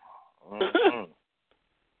that. Mm-hmm.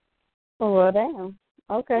 Oh well, damn.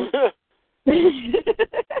 Okay.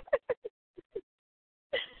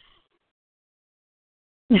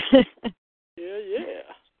 Yeah.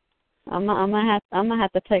 I'm gonna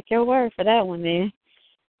have to take your word for that one, then.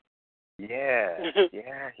 Yeah. Oh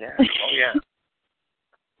yeah.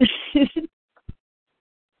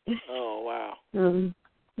 Oh wow.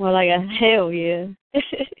 Well, like a hell yeah.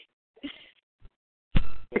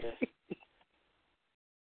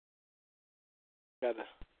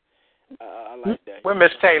 I like that. Where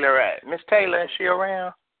Miss Taylor at? Miss Taylor, is she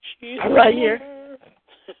around? She's right here.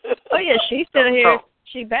 Oh yeah, she's still here.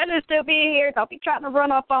 She better still be here. Don't be trying to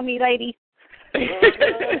run off on me, lady. Run.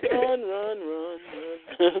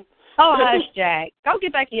 Oh, hush, Jack. Go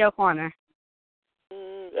get back in your corner.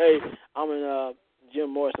 Hey, I'm in Jim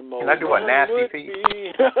Morrison mode. Can I do a nasty piece?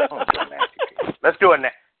 Let's do a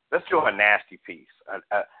nasty piece.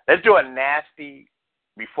 Let's do a nasty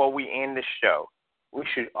before we end the show. We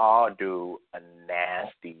should all do a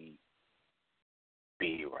nasty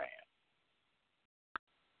B rant.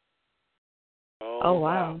 Oh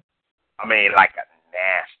wow. I mean, like a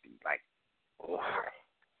nasty,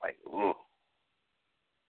 ooh,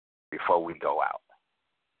 before we go out.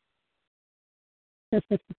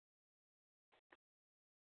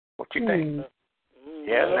 What you think?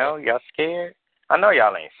 Yeah, no, y'all scared? I know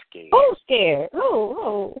y'all ain't scared. Who's scared?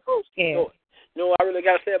 Who's scared? You know what I really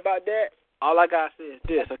got to say about that? All I got to say is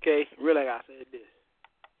this, okay? Really, I got to say is this.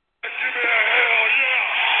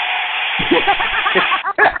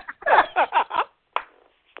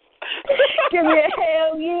 Give me a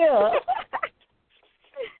hell yeah.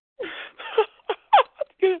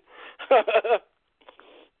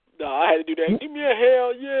 No, I had to do that. Give me a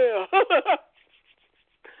hell yeah.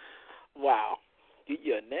 Wow. Get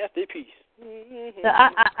you a nasty piece. Mm-hmm. So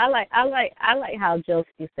I like how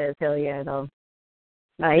Joski says hell yeah though.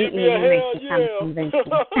 Like, Give me a hell makes me kind of convincing.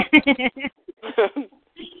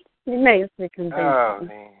 He makes me convincing. Oh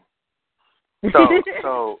man.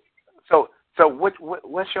 So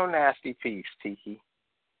what's your nasty piece, Tiki?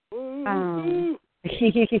 I'm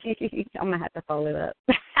gonna have to follow it up.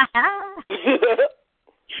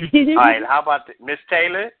 All right, how about Miss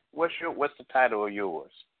Taylor? What's the title of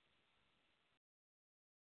yours?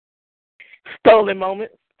 Stolen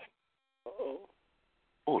Moments.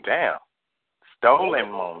 Oh damn.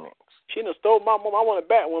 Stolen Moments. She done stole my mom. I want it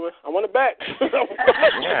back, woman. I want it back.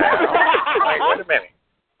 Yeah. Wait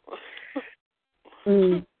a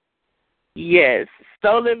minute. Yes.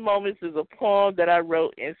 Stolen Moments is a poem that I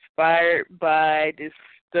wrote inspired by this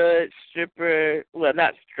stud stripper, well,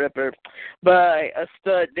 not stripper, but a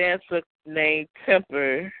stud dancer named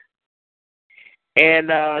Temper.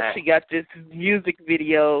 And she got this music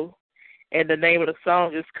video, and the name of the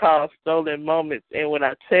song is called Stolen Moments. And when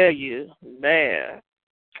I tell you, man,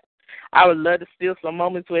 I would love to steal some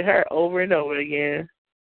moments with her over and over again.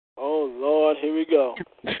 Oh, Lord, here we go.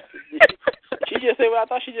 She just said what I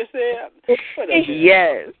thought she just said?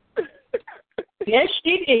 Yes. Yes,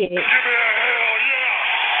 she did.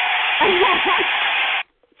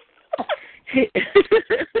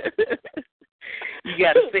 You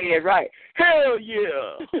got to say it right. Hell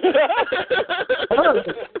yeah. Oh,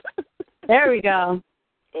 there we go.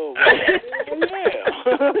 Oh, yeah.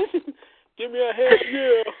 Give me a hell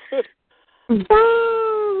yeah.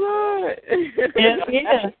 Oh, right.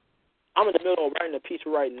 Yeah. I'm in the middle of writing a piece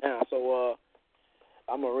right now, so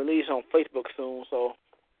I'm going to release on Facebook soon. So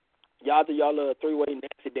y'all do y'all little three-way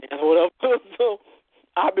nasty dance or whatever. So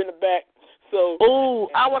I'll be in the back. So. Ooh,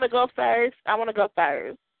 I want to go first. Oh,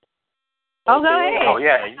 go ahead. Oh,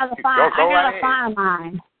 yeah. I gotta find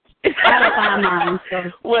mine. I gotta find mine.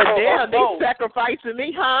 So. Well, damn, they sacrificing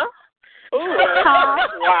me, huh? Ooh,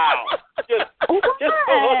 wow. Just hold up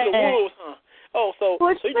the wolves, huh? Oh, so you,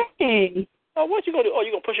 what you gonna do? Oh,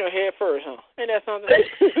 you gonna push your head first, huh? Ain't that something?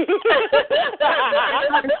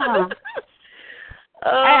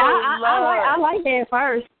 I like head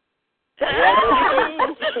first.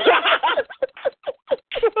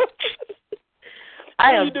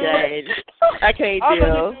 I am dead. I can't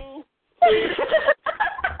deal.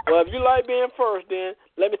 Well, if you like being first, then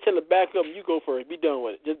let me tell it back up and you go first. Be done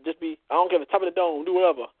with it. Just be, I don't care if it's top of the dome, do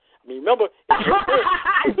whatever. I mean, remember.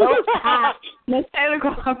 Miss Taylor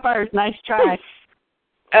going first. Nice try.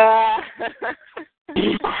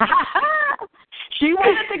 She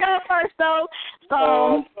wanted to go first, though.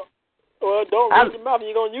 So. Well, don't run your mouth.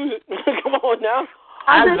 You're going to use it. Come on now.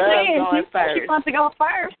 I love going first. She wants to go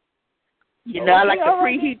first. You know, I like to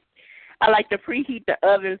preheat. I like to preheat the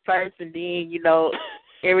oven first, and then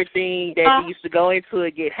everything that needs to go into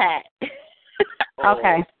it get hot.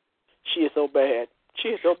 Okay. She is so bad. She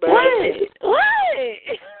is so bad. What?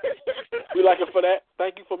 We like her for that.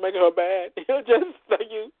 Thank you for making her bad. Just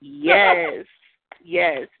thank you. Yes.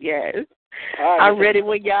 Right, I'm ready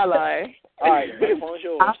when y'all are. All right, the phone's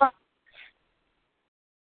yours.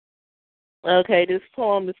 Okay, this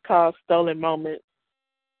poem is called Stolen Moments.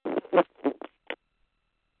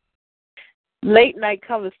 Late night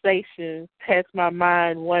conversations pass my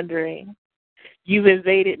mind wondering. You've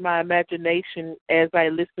invaded my imagination as I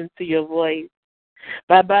listen to your voice.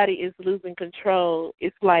 My body is losing control.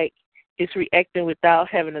 It's like it's reacting without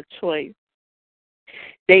having a choice.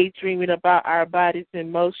 Daydreaming about our bodies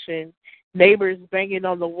in motion. Neighbors banging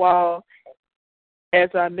on the wall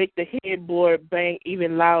as I make the headboard bang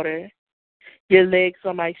even louder. Your legs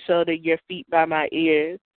on my shoulder, your feet by my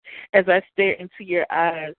ears. As I stare into your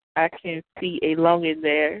eyes, I can see a longing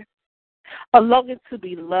there. A longing to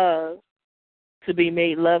be loved, to be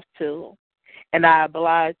made love to. And I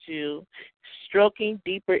oblige you, stroking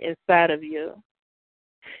deeper inside of you.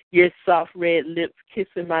 Your soft red lips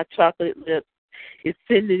kissing my chocolate lips is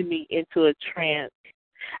sending me into a trance.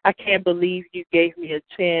 I can't believe you gave me a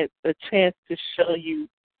chance to show you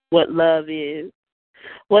what love is.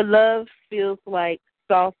 What love feels like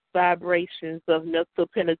soft vibrations of mental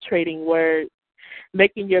penetrating words,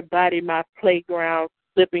 making your body my playground,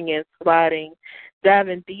 slipping and sliding,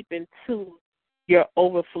 diving deep into your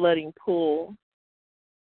overflooding pool,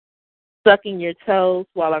 sucking your toes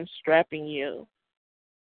while I'm strapping you,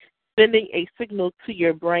 sending a signal to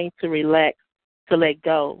your brain to relax, to let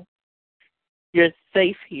go. You're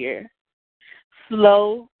safe here.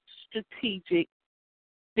 Slow, strategic,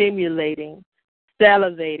 stimulating,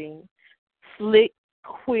 salivating, slick,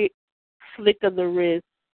 quick flick of the wrist.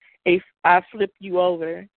 I flip you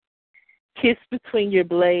over. Kiss between your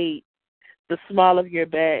blades, the small of your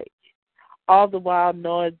back. All the while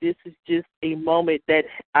knowing this is just a moment that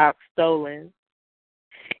I've stolen.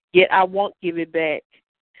 Yet I won't give it back.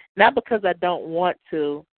 Not because I don't want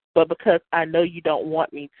to, but because I know you don't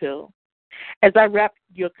want me to. As I wrap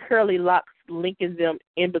your curly locks, linking them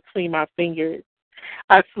in between my fingers,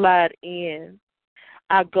 I slide in.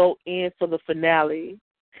 I go in for the finale,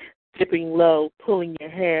 dipping low, pulling your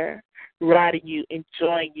hair, riding you,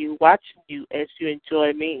 enjoying you, watching you as you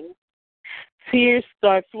enjoy me. Tears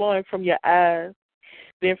start flowing from your eyes,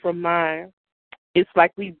 then from mine. It's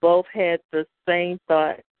like we both had the same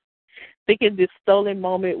thought, thinking this stolen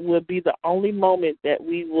moment will be the only moment that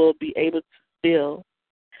we will be able to feel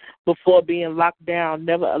before being locked down,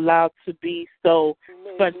 never allowed to be so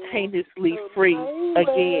spontaneously free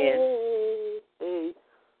again.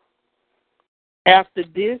 After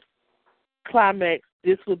this climax,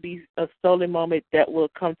 this will be a stolen moment that will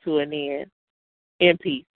come to an end. In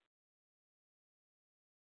peace.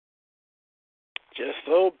 Just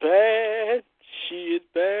so bad. She is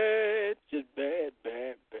bad. Just bad,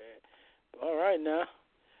 bad, bad. All right, now.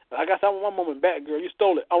 I got some one moment back, girl. You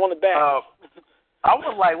stole it. I want it back. I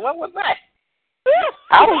was like, what was that?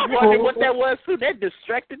 I was wondering what that was, too. That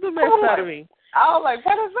distracted the mess out of me. I was like,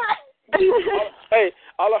 what is that? Hey,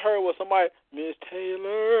 all I heard was somebody, Miss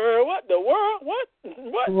Taylor, what the world? What?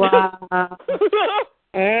 Wow.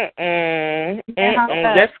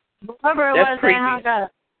 That's whoever it was that hung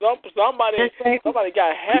up. Somebody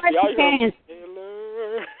got happy. All you heard was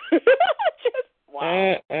Taylor.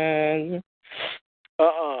 Wow.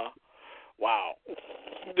 Wow.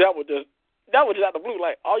 That was just out the blue.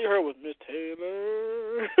 Like all you heard was Miss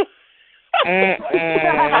Taylor.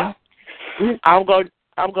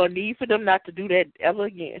 I'm gonna need for them not to do that ever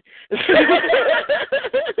again.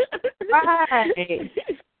 Right.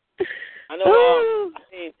 I know.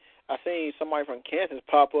 I seen somebody from Kansas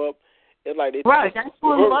pop up, It's like they Right, that's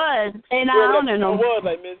what it was. And I don't know. It was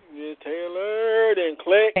like Miss Taylor, then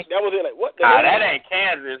click. That was it. Like, what the Nah, hell? that ain't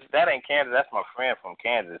Kansas. That ain't Kansas. That's my friend from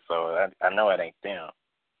Kansas, so I know it ain't them.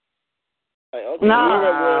 Like, okay,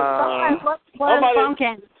 no. Somebody from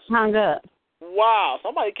Kansas hung up. Wow,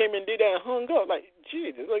 somebody came and did that and hung up. Like,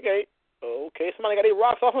 Jesus, okay. Okay, somebody got their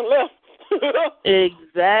rocks off and left.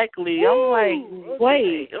 Exactly. I'm like,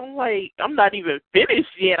 wait. I'm not even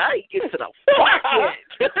finished yet. I ain't get to the part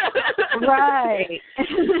yet. Right.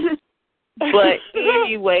 But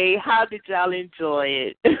anyway, how did y'all enjoy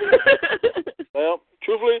it? Well,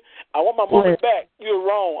 truthfully, I want my moment back. You're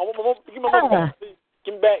wrong. I want my moment. Give me my moment back. Please.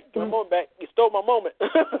 Give me back. Give my moment back. You stole my moment.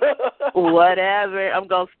 Whatever. I'm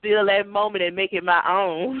going to steal that moment and make it my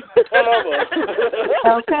own.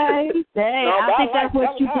 Okay. Dang, No, I think that's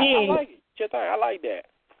what you did. I like it. I like that.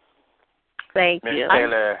 Thank Miss you.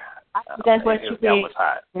 Taylor, I think that's what you that did. was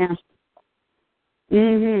hot. Yeah.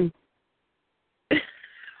 Mhm.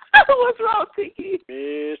 What's wrong, Tiki?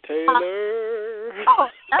 Miss Taylor. Oh,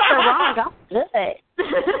 that's wrong. I'm good.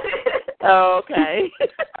 Okay.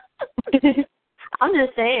 I'm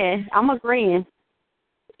just saying. I'm agreeing.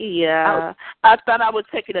 Yeah. I thought I would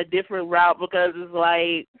take it a different route because it's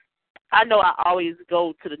like, I know I always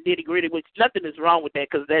go to the nitty gritty, which nothing is wrong with that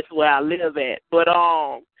because that's where I live at. But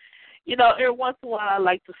you know, every once in a while I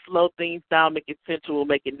like to slow things down, make it sensual,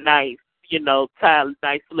 make it nice. You know, tie a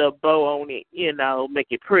nice little bow on it. You know, make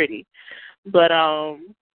it pretty. But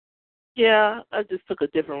yeah, I just took a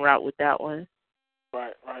different route with that one.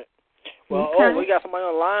 Right. Well, Okay. we got somebody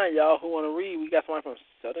online, y'all, who want to read. We got somebody from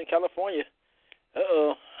Southern California.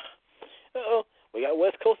 Uh-oh. We got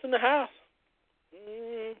West Coast in the house.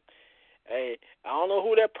 Hey, I don't know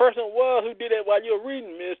who that person was who did that while you were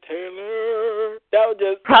reading, Miss Taylor. That was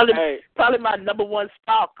just probably my number one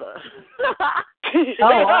stalker. Oh,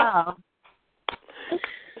 wow.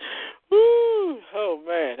 Woo. Oh,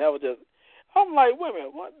 man, that was just, I'm like, wait a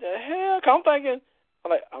minute, what the hell? 'Cause I'm thinking,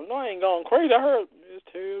 I'm like, I know I ain't going crazy. I heard Miss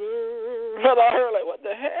Taylor. I heard, like, what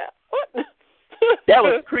the hell? What? That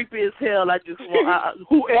was creepy as hell. I just want,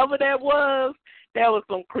 whoever that was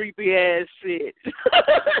some creepy ass shit.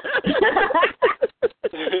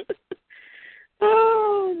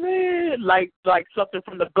 Oh man, like something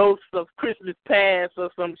from the Ghosts of Christmas Past or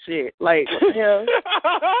some shit. Like, what the hell?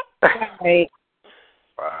 Right.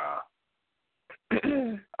 Wow.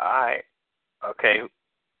 All right. Okay.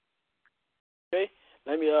 Okay.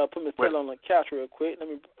 Let me put my tail on the couch real quick. Let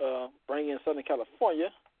me bring in Southern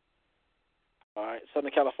California. All right,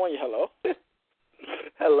 Southern California, hello.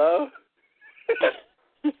 Hello.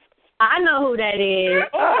 I know who that is.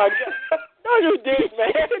 Oh, my God. No, you didn't,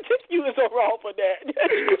 man. You was so wrong for that.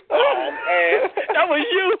 Oh, man. That was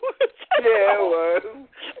you. Yeah, it was.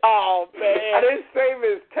 Oh, man. I didn't say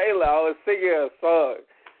Miss Taylor. I was singing a song.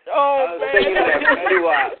 Oh, I was man. singing that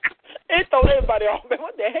Pennywise. It threw everybody off, man.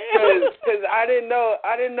 What the hell? Because I didn't know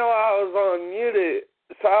I was unmuted.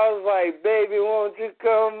 So I was like, baby, won't you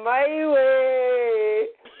come my way?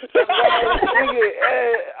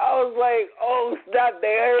 I was like, oh, stop,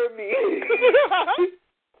 they heard me.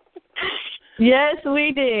 Yes,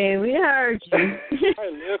 we did. We heard you. I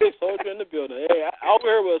live a soldier in the building. Hey, out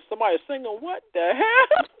here was somebody singing, what the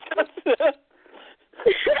hell?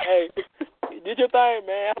 Hey, did your thing,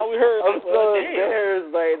 man. How we heard? I'm so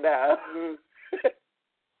embarrassed right now.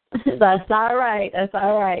 That's all right. That's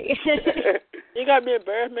all right. You got to be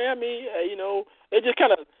embarrassed, man. I mean, you know, it just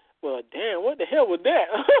kind of, well, damn, what the hell was that?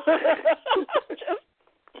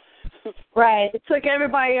 Right. It took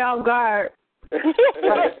everybody off guard.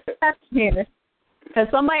 Because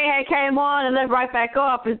somebody had came on and left right back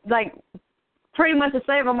off. It's like pretty much the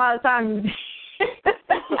same amount of time.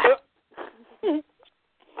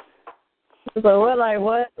 So we're like,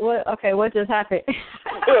 what? Okay, what just happened?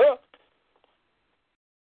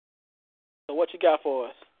 So what you got for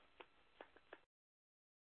us?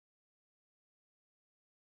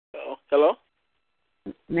 Hello?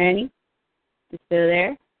 Manny, you still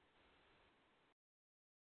there? I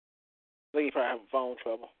think he's probably having phone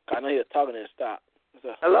trouble. I know he was talking and it stopped.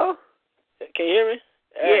 So, Hello? can you hear me?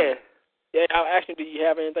 Yeah. Yeah, I was asking, do you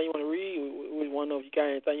have anything you want to read? We want to know if you got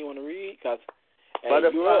anything you want to read. Cause,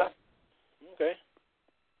 Butterfly. Okay.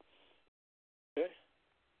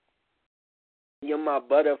 You're my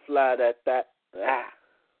butterfly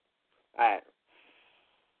Alright.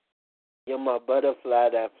 You're my butterfly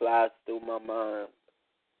that flies through my mind,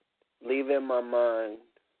 leaving my mind,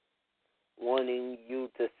 wanting you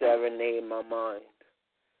to serenade my mind.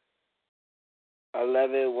 I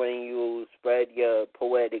love it when you spread your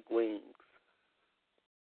poetic wings.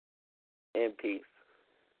 In peace.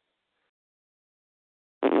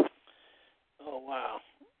 Oh, wow.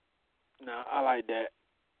 No, I like that.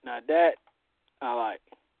 Now that I like.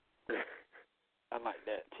 I like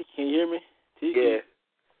that. T, can you hear me? T, Yeah.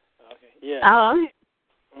 Okay. Yeah. Oh,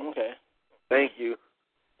 Okay. Thank you.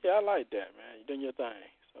 Yeah, I like that, man. You doing your thing.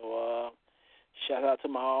 So, shout out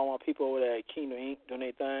to all my people over there at Kingdom Inc. doing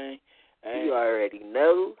their thing. And You already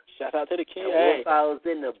know. shout out to the King. And Hey. if I was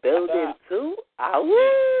in the building too,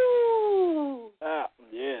 woo!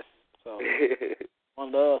 Yes. So,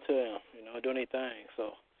 one love to them, doing their thing.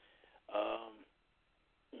 So,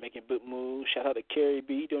 making big moves. Shout out to Carrie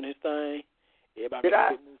B doing his thing. Everybody making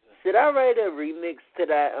big moves. Should I write a remix to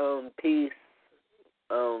that piece?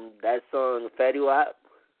 That song Fetty Wap?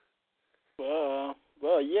 Well,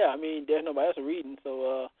 yeah. I mean, there's nobody else reading,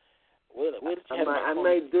 so I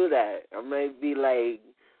might do that. I might be like,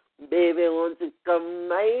 baby, won't you come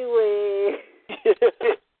my way?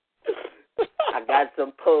 I got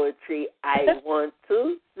some poetry I want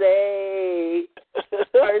to say.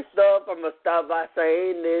 First off, I'm going to start by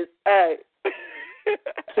saying this. Hey.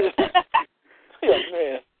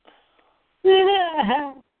 Yeah,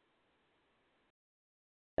 man.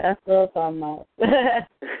 That's what I'm talking about.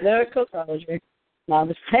 Lyrical soldier. No, I'm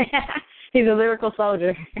just saying. He's a lyrical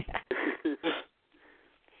soldier.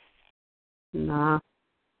 Nah.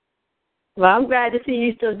 Well, I'm glad to see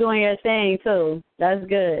you still doing your thing, too. That's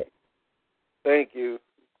good. Thank you.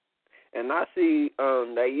 And I see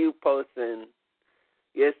that you posting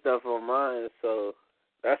your stuff on mine, so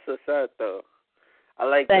that's what's up, though. I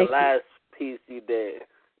like the last piece you did.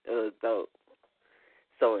 It was dope.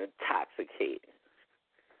 So intoxicating.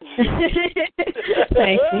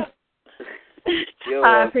 Thank you.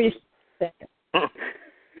 I appreciate that.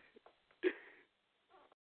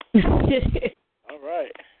 All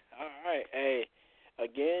right. Hey,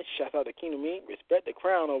 again, shout out to Kingdom Inc. Respect the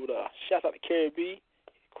crown over there. Shout out to Carrie B,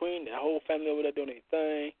 Queen, the whole family over there doing their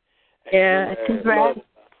thing. Yeah, congrats.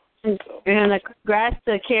 And congrats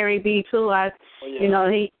to Carrie B too. You know,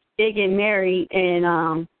 he did get married,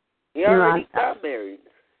 and he already got married.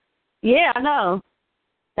 Yeah, I know.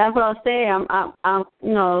 That's what I was saying. I'm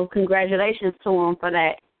congratulations to him for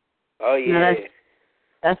that. Oh yeah.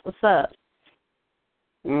 That's what's up.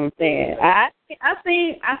 You know what I'm saying? I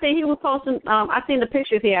seen he was posting. I seen the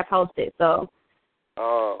pictures he had posted. So.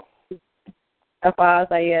 Oh. That's why I was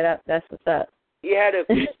like, yeah, that's what's up. He had a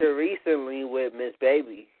picture recently with Miss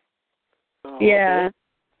Baby. Oh, yeah.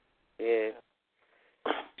 Okay.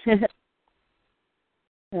 Yeah.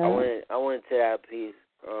 I went to that piece.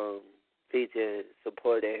 Feature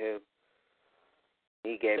supported him.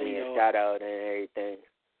 He gave me a shout out and everything.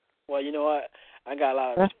 Well, you know what? I got a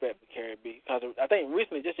lot of respect for Carrie B. Because I think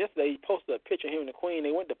recently, just yesterday, he posted a picture of him and the Queen.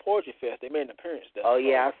 They went to Poetry Fest. They made an appearance there. Oh,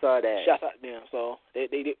 yeah, I saw that. Shout out to them. So they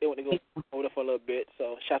went to go over there for a little bit.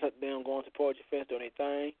 So shout out to them going to Poetry Fest, doing their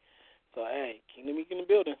thing. So, hey, Kingdom Inc. in the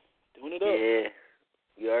building, doing it up. Yeah.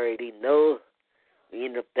 You already know. We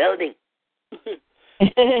in the building.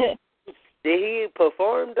 Did he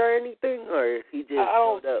perform or anything, or he just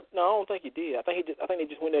showed up? No, I don't think he did. I think they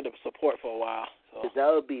just went there to support for a while. So. Cause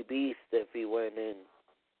that would be beast if he went in.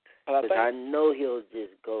 Because I know he'll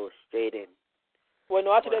just go straight in. Well,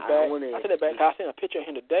 no, I took that back. I seen a picture of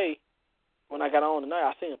him today. When I got on tonight,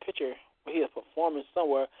 I seen a picture where he was performing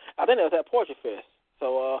somewhere. I think that was at Poetry Fest.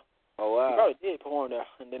 So, oh wow, he probably did perform there,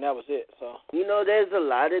 and then that was it. So. You know, there's a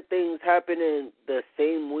lot of things happening the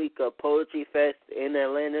same week of Poetry Fest in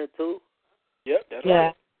Atlanta too. Yep, that's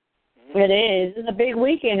right. Mm-hmm. It is. It's a big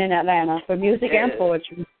weekend in Atlanta for music and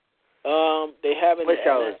poetry. They have in wish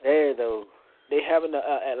I was there though. They have in the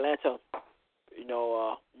Atlanta,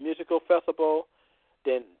 musical festival.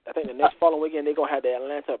 Then I think the next following weekend they're gonna have the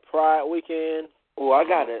Atlanta Pride weekend. Oh, I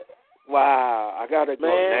gotta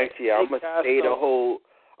go next year. I'm gonna stay the whole.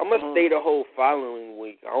 Stay the whole following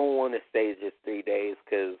week. I don't want to stay just 3 days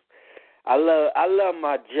because I love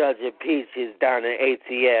my Judge of Peaches down in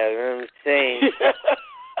ATL. You know what I'm saying?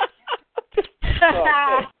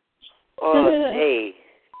 Oh, hey.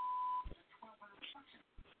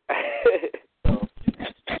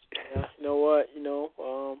 Yeah, you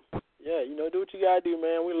know what? Do what you gotta do,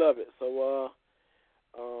 man. We love it. So,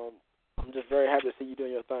 I'm just very happy to see you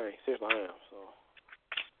doing your thing. Seriously, I am. So.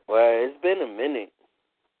 Well, it's been a minute.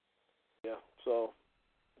 Yeah. So.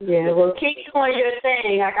 Yeah. Well, keep doing your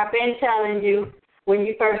thing. Like I've been telling you when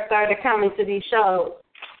you first started coming to these shows.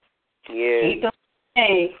 Yeah. Keep doing your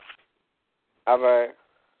thing.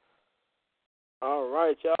 All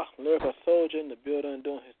right, y'all. Lyrical Soldier in the building,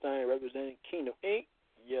 doing his thing, representing Kingdom Inc.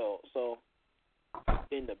 Yo, so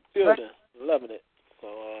in the building, loving it. So,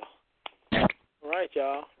 all right,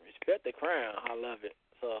 y'all. Respect the crown. I love it.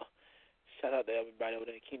 So, shout out to everybody over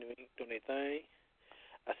there in Kingdom Inc. doing their thing.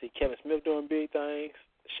 I see Kevin Smith doing big things.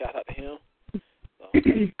 Shout out to him. So,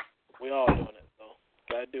 we all doing it, so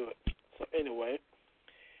gotta do it. So anyway,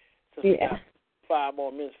 since we got 5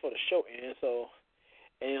 more minutes for the show ends, so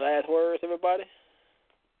any last words, everybody?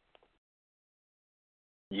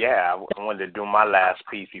 Yeah, I wanted to do my last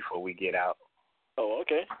piece before we get out. Oh,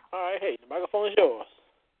 okay. All right. Hey, the microphone is yours.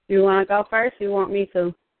 You want to go first? You want me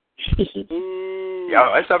to?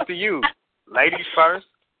 Yo, it's up to you. Ladies first.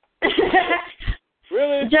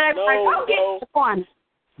 Really? Jack, no. Get one.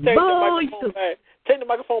 Take the microphone back. Take the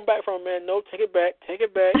microphone back from him, man. No, take it back. Take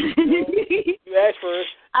it back. You asked first.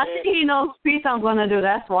 I think he knows what piece I'm going to do.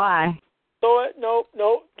 That's why. Throw it. No.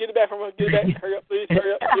 Get it back from him. Get it back. Hurry up, please.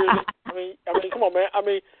 Hurry up. I mean, come on, man. I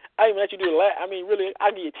didn't even let you do the last. I mean, really,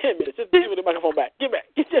 I'll give you 10 minutes. Just give the microphone back. Get back.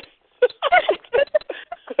 Get this.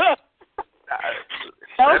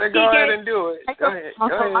 Let her go ahead and do it. Go ahead.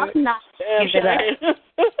 I'm not giving it up.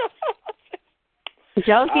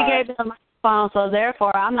 Josie gave me the microphone, so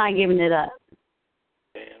therefore I'm not giving it up.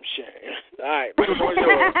 Damn shame. All right, microphone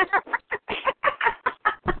yours.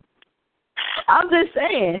 I'm just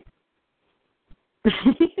saying.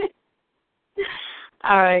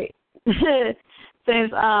 All right.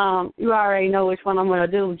 Since you already know which one I'm gonna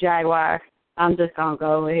do, Jaguar, I'm just gonna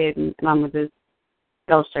go ahead and I'm gonna just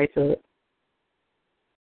go straight to it.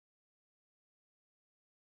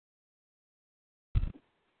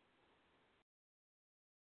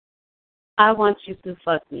 I want you to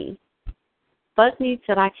fuck me. Fuck me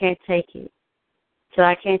till I can't take it. Till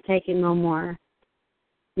I can't take it no more.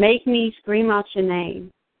 Make me scream out your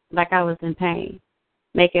name like I was in pain.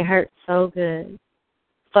 Make it hurt so good.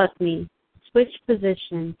 Fuck me. Switch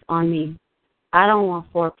positions on me. I don't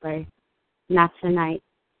want foreplay. Not tonight.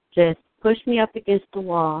 Just push me up against the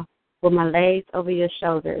wall with my legs over your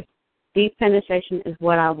shoulders. Deep penetration is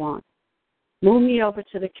what I want. Move me over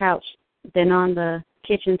to the couch, then on the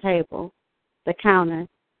kitchen table, the counter,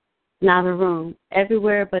 now the room,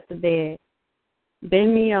 everywhere but the bed.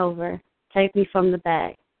 Bend me over, take me from the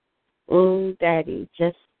back. Ooh, daddy,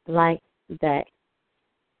 just like that.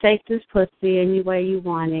 Take this pussy any way you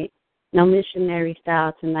want it. No missionary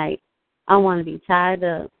style tonight. I want to be tied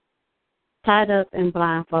up and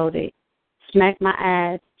blindfolded. Smack my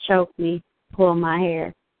ass, choke me, pull my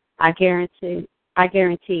hair. I guarantee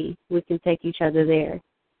we can take each other there.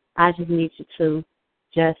 I just need you to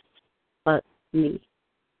just fuck me.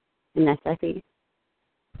 And that's that piece.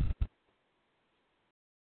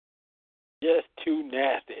 Just too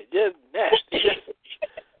nasty. Just nasty.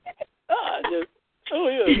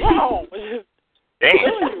 You're wrong.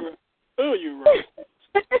 Damn. You're wrong.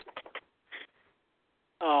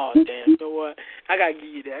 Oh, damn. You know what? I got to give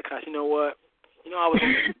you that because you know what? You know, I was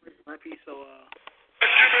in my piece, so,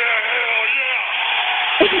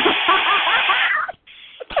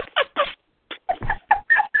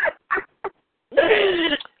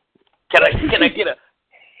 Can I get a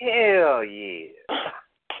hell yeah?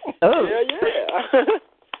 Oh. Hell yeah.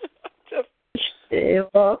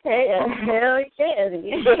 Okay, hell yeah.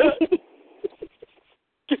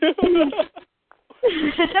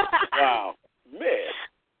 Wow, man.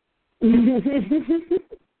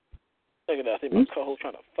 Look at that. I see my co-host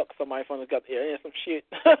trying to fuck somebody from the gut here and some shit.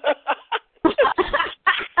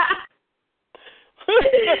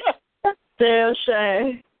 Damn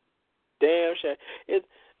shame. Damn shame. It's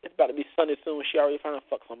about to be Sunday soon. She already trying to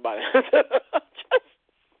fuck somebody.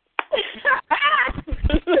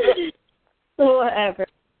 Whatever.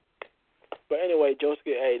 But anyway, Josie,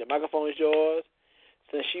 hey, the microphone is yours.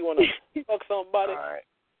 Since she want to fuck somebody, right.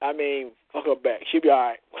 I mean, fuck her back. She'll be all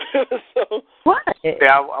right. So, what?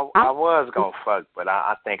 Yeah, I was going to fuck, but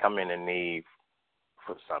I think I'm in the need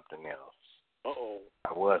for something else. Uh-oh.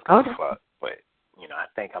 I was going to fuck, but, you know, I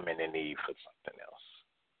think I'm in the need for something else.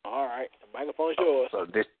 All right. The microphone is yours. So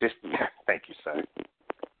this, thank you, sir.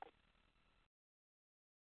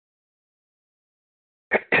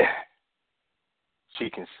 She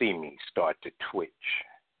can see me start to twitch.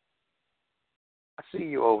 I see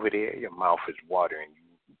you over there. Your mouth is watering. You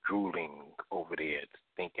drooling over there,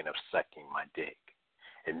 thinking of sucking my dick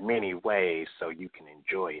in many ways so you can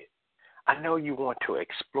enjoy it. I know you want to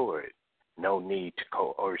explore it. No need to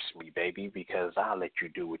coerce me, baby, because I'll let you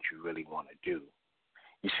do what you really want to do.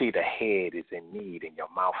 You see, the head is in need and your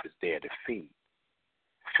mouth is there to feed.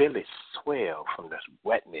 Feel it swell from the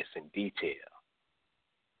wetness and detail.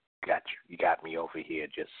 Got you. You got me over here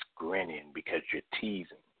just grinning because you're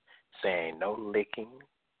teasing, saying no licking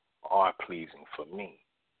or pleasing for me.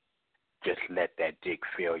 Just let that dick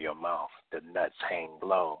fill your mouth. The nuts hang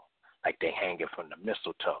low like they hanging from the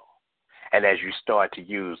mistletoe. And as you start to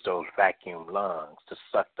use those vacuum lungs to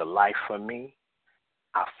suck the life from me,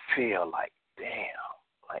 I feel like, damn,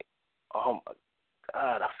 like, oh my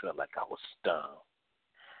God, I felt like I was stung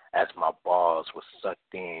as my balls were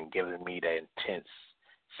sucked in, giving me that intense,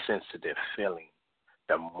 sensitive feeling.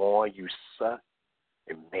 The more you sucked,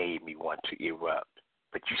 it made me want to erupt.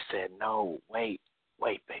 But you said, no, wait,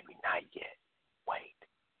 baby, not yet. Wait.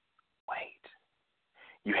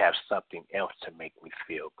 You have something else to make me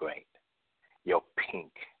feel great. Your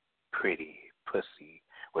pink, pretty pussy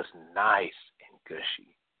was nice and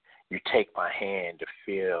gushy. You take my hand to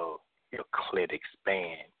feel your clit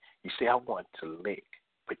expand. You say, I want to lick,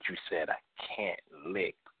 but you said I can't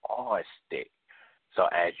lick or stick. So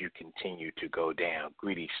as you continue to go down,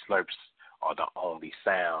 greedy slurps are the only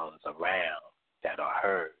sounds around that are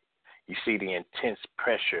heard. You see, the intense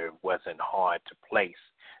pressure wasn't hard to place,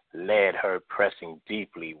 led her pressing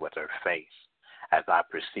deeply with her face. As I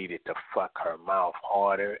proceeded to fuck her mouth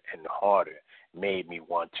harder and harder, made me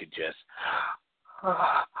want to just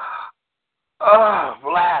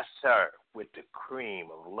blast her with the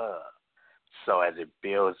cream of love. So as it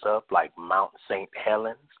builds up like Mount St.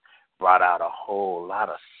 Helens, brought out a whole lot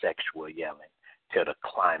of sexual yelling till the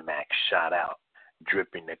climax shot out,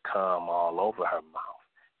 dripping the cum all over her mouth.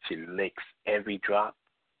 She licks every drop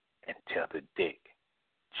until the dick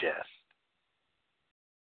just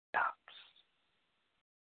stops.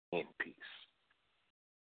 In peace.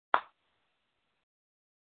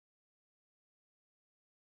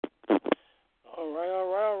 All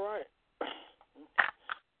right.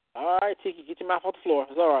 All right, Tiki, get your mouth off the floor.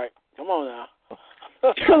 It's all right. Come on now.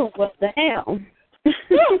 What the hell?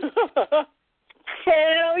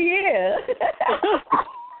 Hell yeah.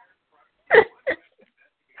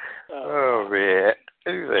 Oh, man.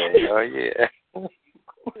 Hell yeah.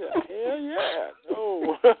 Hell yeah.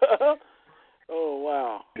 Oh. Oh,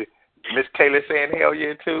 wow. Miss Kayla saying hell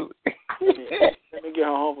yeah, too? Let me get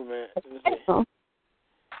her home for a minute. Let me see.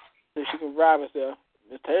 See if she can drive herself.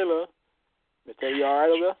 Miss Taylor, you all right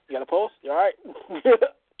over there? You got a pulse? You all right?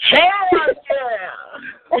 Hell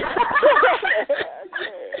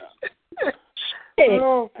yeah!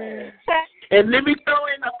 Oh, man. And let me throw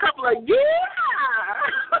in a couple of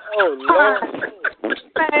Oh, Lord.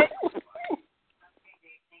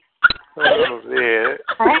 Oh, man.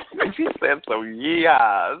 She said some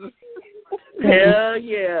yeahs. Hell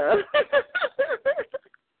yeah.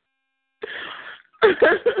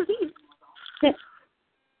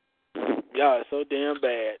 Y'all are so damn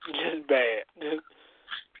bad. Just bad.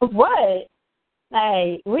 What?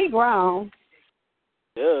 Hey, we grown.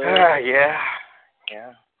 Yeah.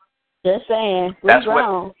 Just saying, we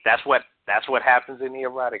grown. That's what happens in the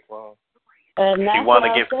erotic room. And that's you want to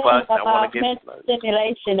what get I'm fucked, saying I want to get mental fucked.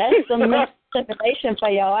 stimulation. That's some mental stimulation for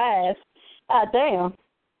your ass. God damn.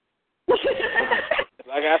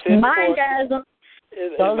 Like I said Mine, before, guys.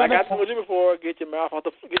 like I told you before, get your mouth up.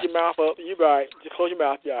 You be all right. Just close your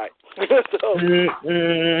mouth. You all right.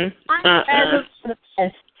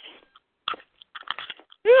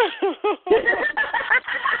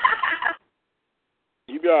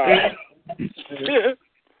 You be all right.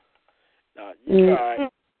 No, you be all right.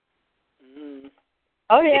 Mm.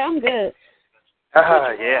 Oh yeah, I'm good.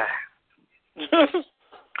 Yeah.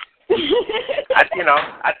 I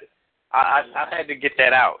had to get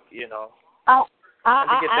that out.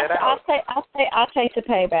 I'll take the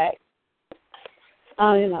payback.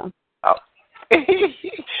 Oh, Oh.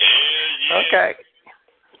 Okay.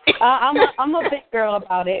 I'm a big girl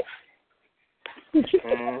about it.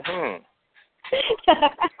 Mhm.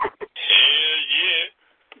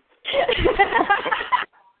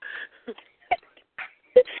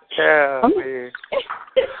 Yeah, man.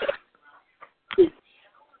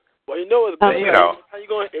 Well, you know it's good. How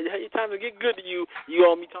your time to get good to you. You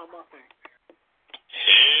on me talking about something.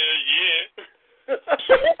 Yeah.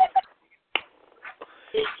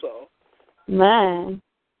 So. Man.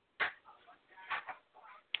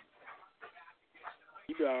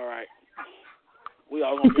 You be all right. We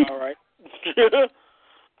all gonna be all right.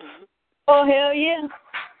 Oh hell yeah.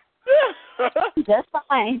 That's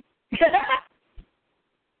fine.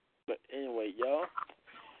 But anyway, y'all,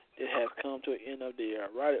 it has come to an end of the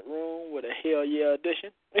Erotic Room with a hell yeah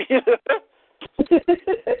edition.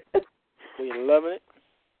 We're loving it.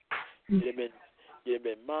 You've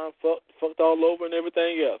been mind fucked all over and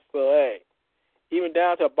everything else. So hey, even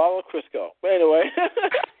down to a bottle of Crisco. But anyway.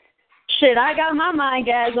 Shit, I got my mind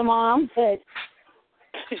gasm on, but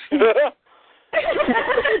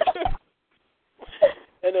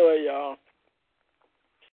anyway, y'all.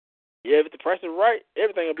 Yeah, if the price is right,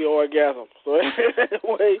 everything will be orgasm. So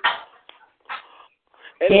anyway,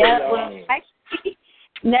 yeah. Well,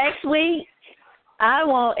 next week, I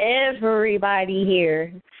want everybody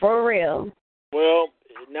here for real. Well,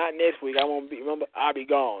 not next week. I won't be. Remember, I'll be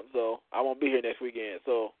gone, so I won't be here next weekend.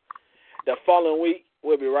 So the following week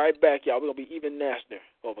we'll be right back, y'all. We're gonna be even nastier.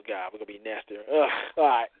 Oh my God, we're gonna be nastier. All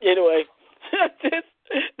right. Anyway, this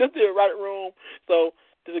is the Erotic Room. So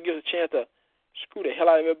this will give us a chance to screw the hell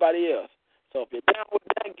out of everybody else. So if you're down with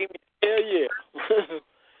that, give me hell yeah.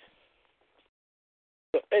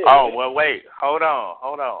 So anyway. Oh well, wait. Hold on.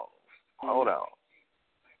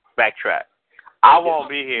 Backtrack. I won't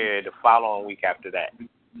be here the following week after that.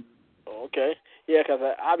 Okay. Yeah, because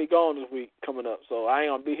I'll be gone this week coming up, so I ain't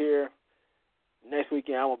going to be here. Next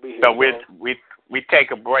weekend I won't be here. So we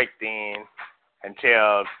take a break then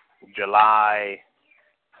until July.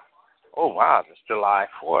 Oh, wow. It's July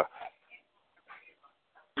 4th.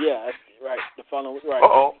 Yeah, that's right. The following week. Right.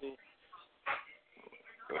 Uh-oh.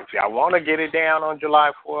 If y'all want to get it down on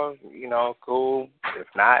July 4th, cool. If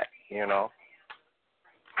not,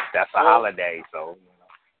 that's a holiday, so.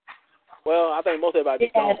 Well, I think most everybody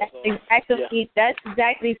be gone. That's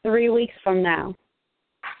exactly 3 weeks from now.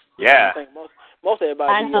 Yeah. I think most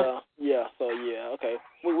everybody be, okay.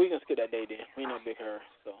 We can skip that day then. We ain't no big hurry.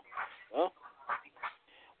 So, well,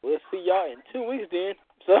 we'll see y'all in 2 weeks then.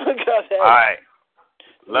 So, guys, all right.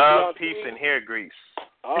 Love, peace, and hair grease.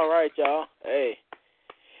 All right, y'all. Hey,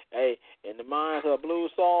 in the minds of a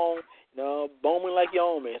blues song, bone me like you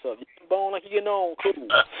own me. So if you bone like you getting on, cool.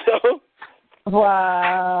 So.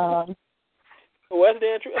 Wow. Well,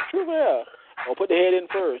 that's true, yeah. I'll put the head in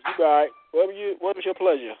first. You all right. Whatever's your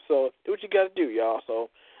pleasure. So do what you got to do, y'all. So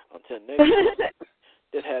until next time,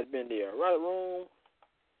 this has been the Erotic Room.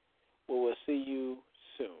 We will see you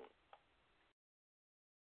soon.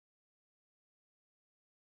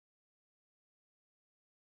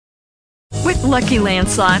 With Lucky Land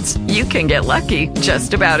Slots, you can get lucky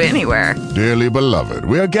just about anywhere. Dearly beloved,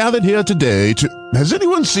 we are gathered here today to... Has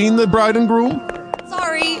anyone seen the bride and groom?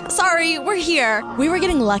 Sorry, we're here. We were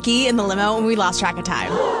getting lucky in the limo and we lost track of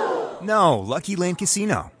time. No, Lucky Land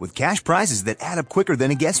Casino, with cash prizes that add up quicker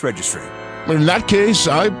than a guest registry. In that case,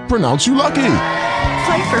 I pronounce you lucky.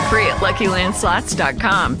 Play for free at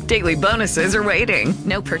LuckyLandSlots.com. Daily bonuses are waiting.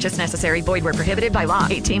 No purchase necessary. Void where prohibited by law.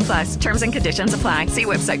 18+. Terms and conditions apply. See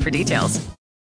website for details.